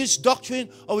agree with this doctrine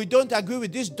or we don't agree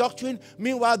with this doctrine.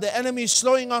 Meanwhile, the enemy is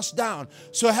slowing us down.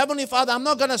 So, Heavenly Father, I'm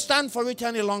not going to stand for it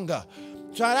any longer.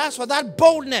 So I ask for that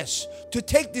boldness to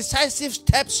take decisive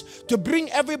steps to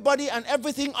bring everybody and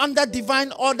everything under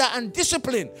divine order and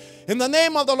discipline. In the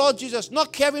name of the Lord Jesus,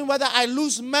 not caring whether I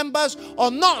lose members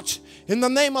or not. In the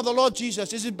name of the Lord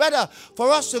Jesus, is it better for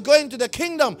us to go into the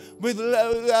kingdom with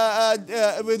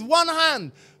one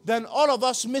hand than all of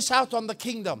us miss out on the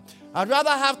kingdom? I'd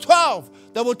rather have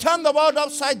 12 that will turn the world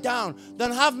upside down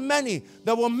than have many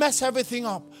that will mess everything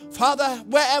up. Father,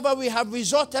 wherever we have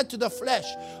resorted to the flesh,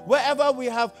 wherever we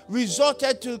have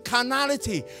resorted to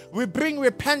carnality, we bring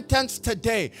repentance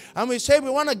today. And we say we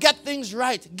want to get things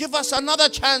right. Give us another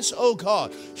chance, oh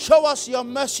God. Show us your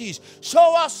mercies.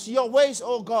 Show us your ways,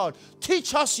 oh God.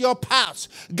 Teach us your paths.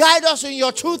 Guide us in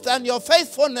your truth and your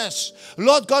faithfulness.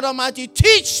 Lord God Almighty,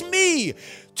 teach me.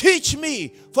 Teach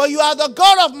me, for you are the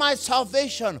God of my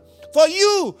salvation. For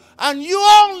you and you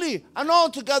only and all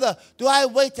together do I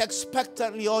wait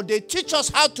expectantly all day. Teach us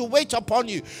how to wait upon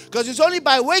you, because it's only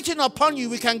by waiting upon you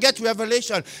we can get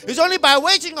revelation. It's only by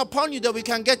waiting upon you that we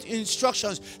can get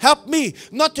instructions. Help me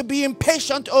not to be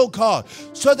impatient, oh God,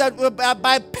 so that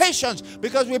by patience,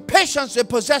 because with patience we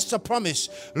possess the promise.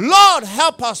 Lord,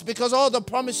 help us, because all the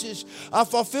promises are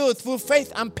fulfilled through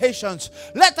faith and patience.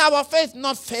 Let our faith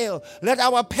not fail. Let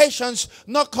our patience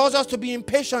not cause us to be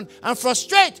impatient and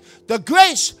frustrate the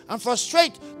grace and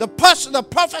frustrate the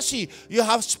prophecy you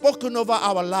have spoken over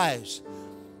our lives.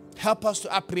 Help us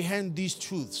to apprehend these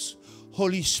truths,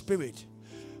 Holy Spirit.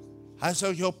 As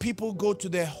your people go to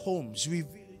their homes,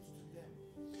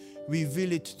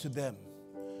 reveal it to them.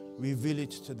 Reveal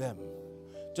it to them.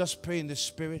 Just pray in the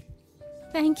Spirit.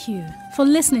 Thank you for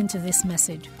listening to this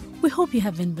message. We hope you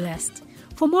have been blessed.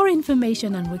 For more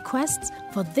information and requests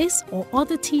for this or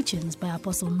other teachings by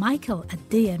Apostle Michael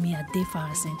Adeyemi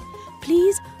Adefarasin,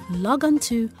 please log on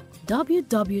to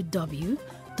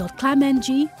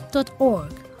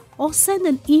www.climng.org or send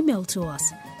an email to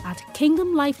us at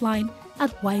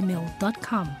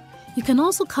kingdomlifeline@ymail.com. You can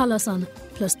also call us on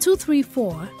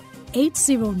 +234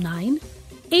 809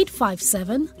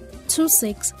 857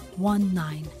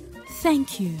 2619.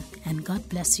 Thank you and God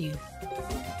bless you.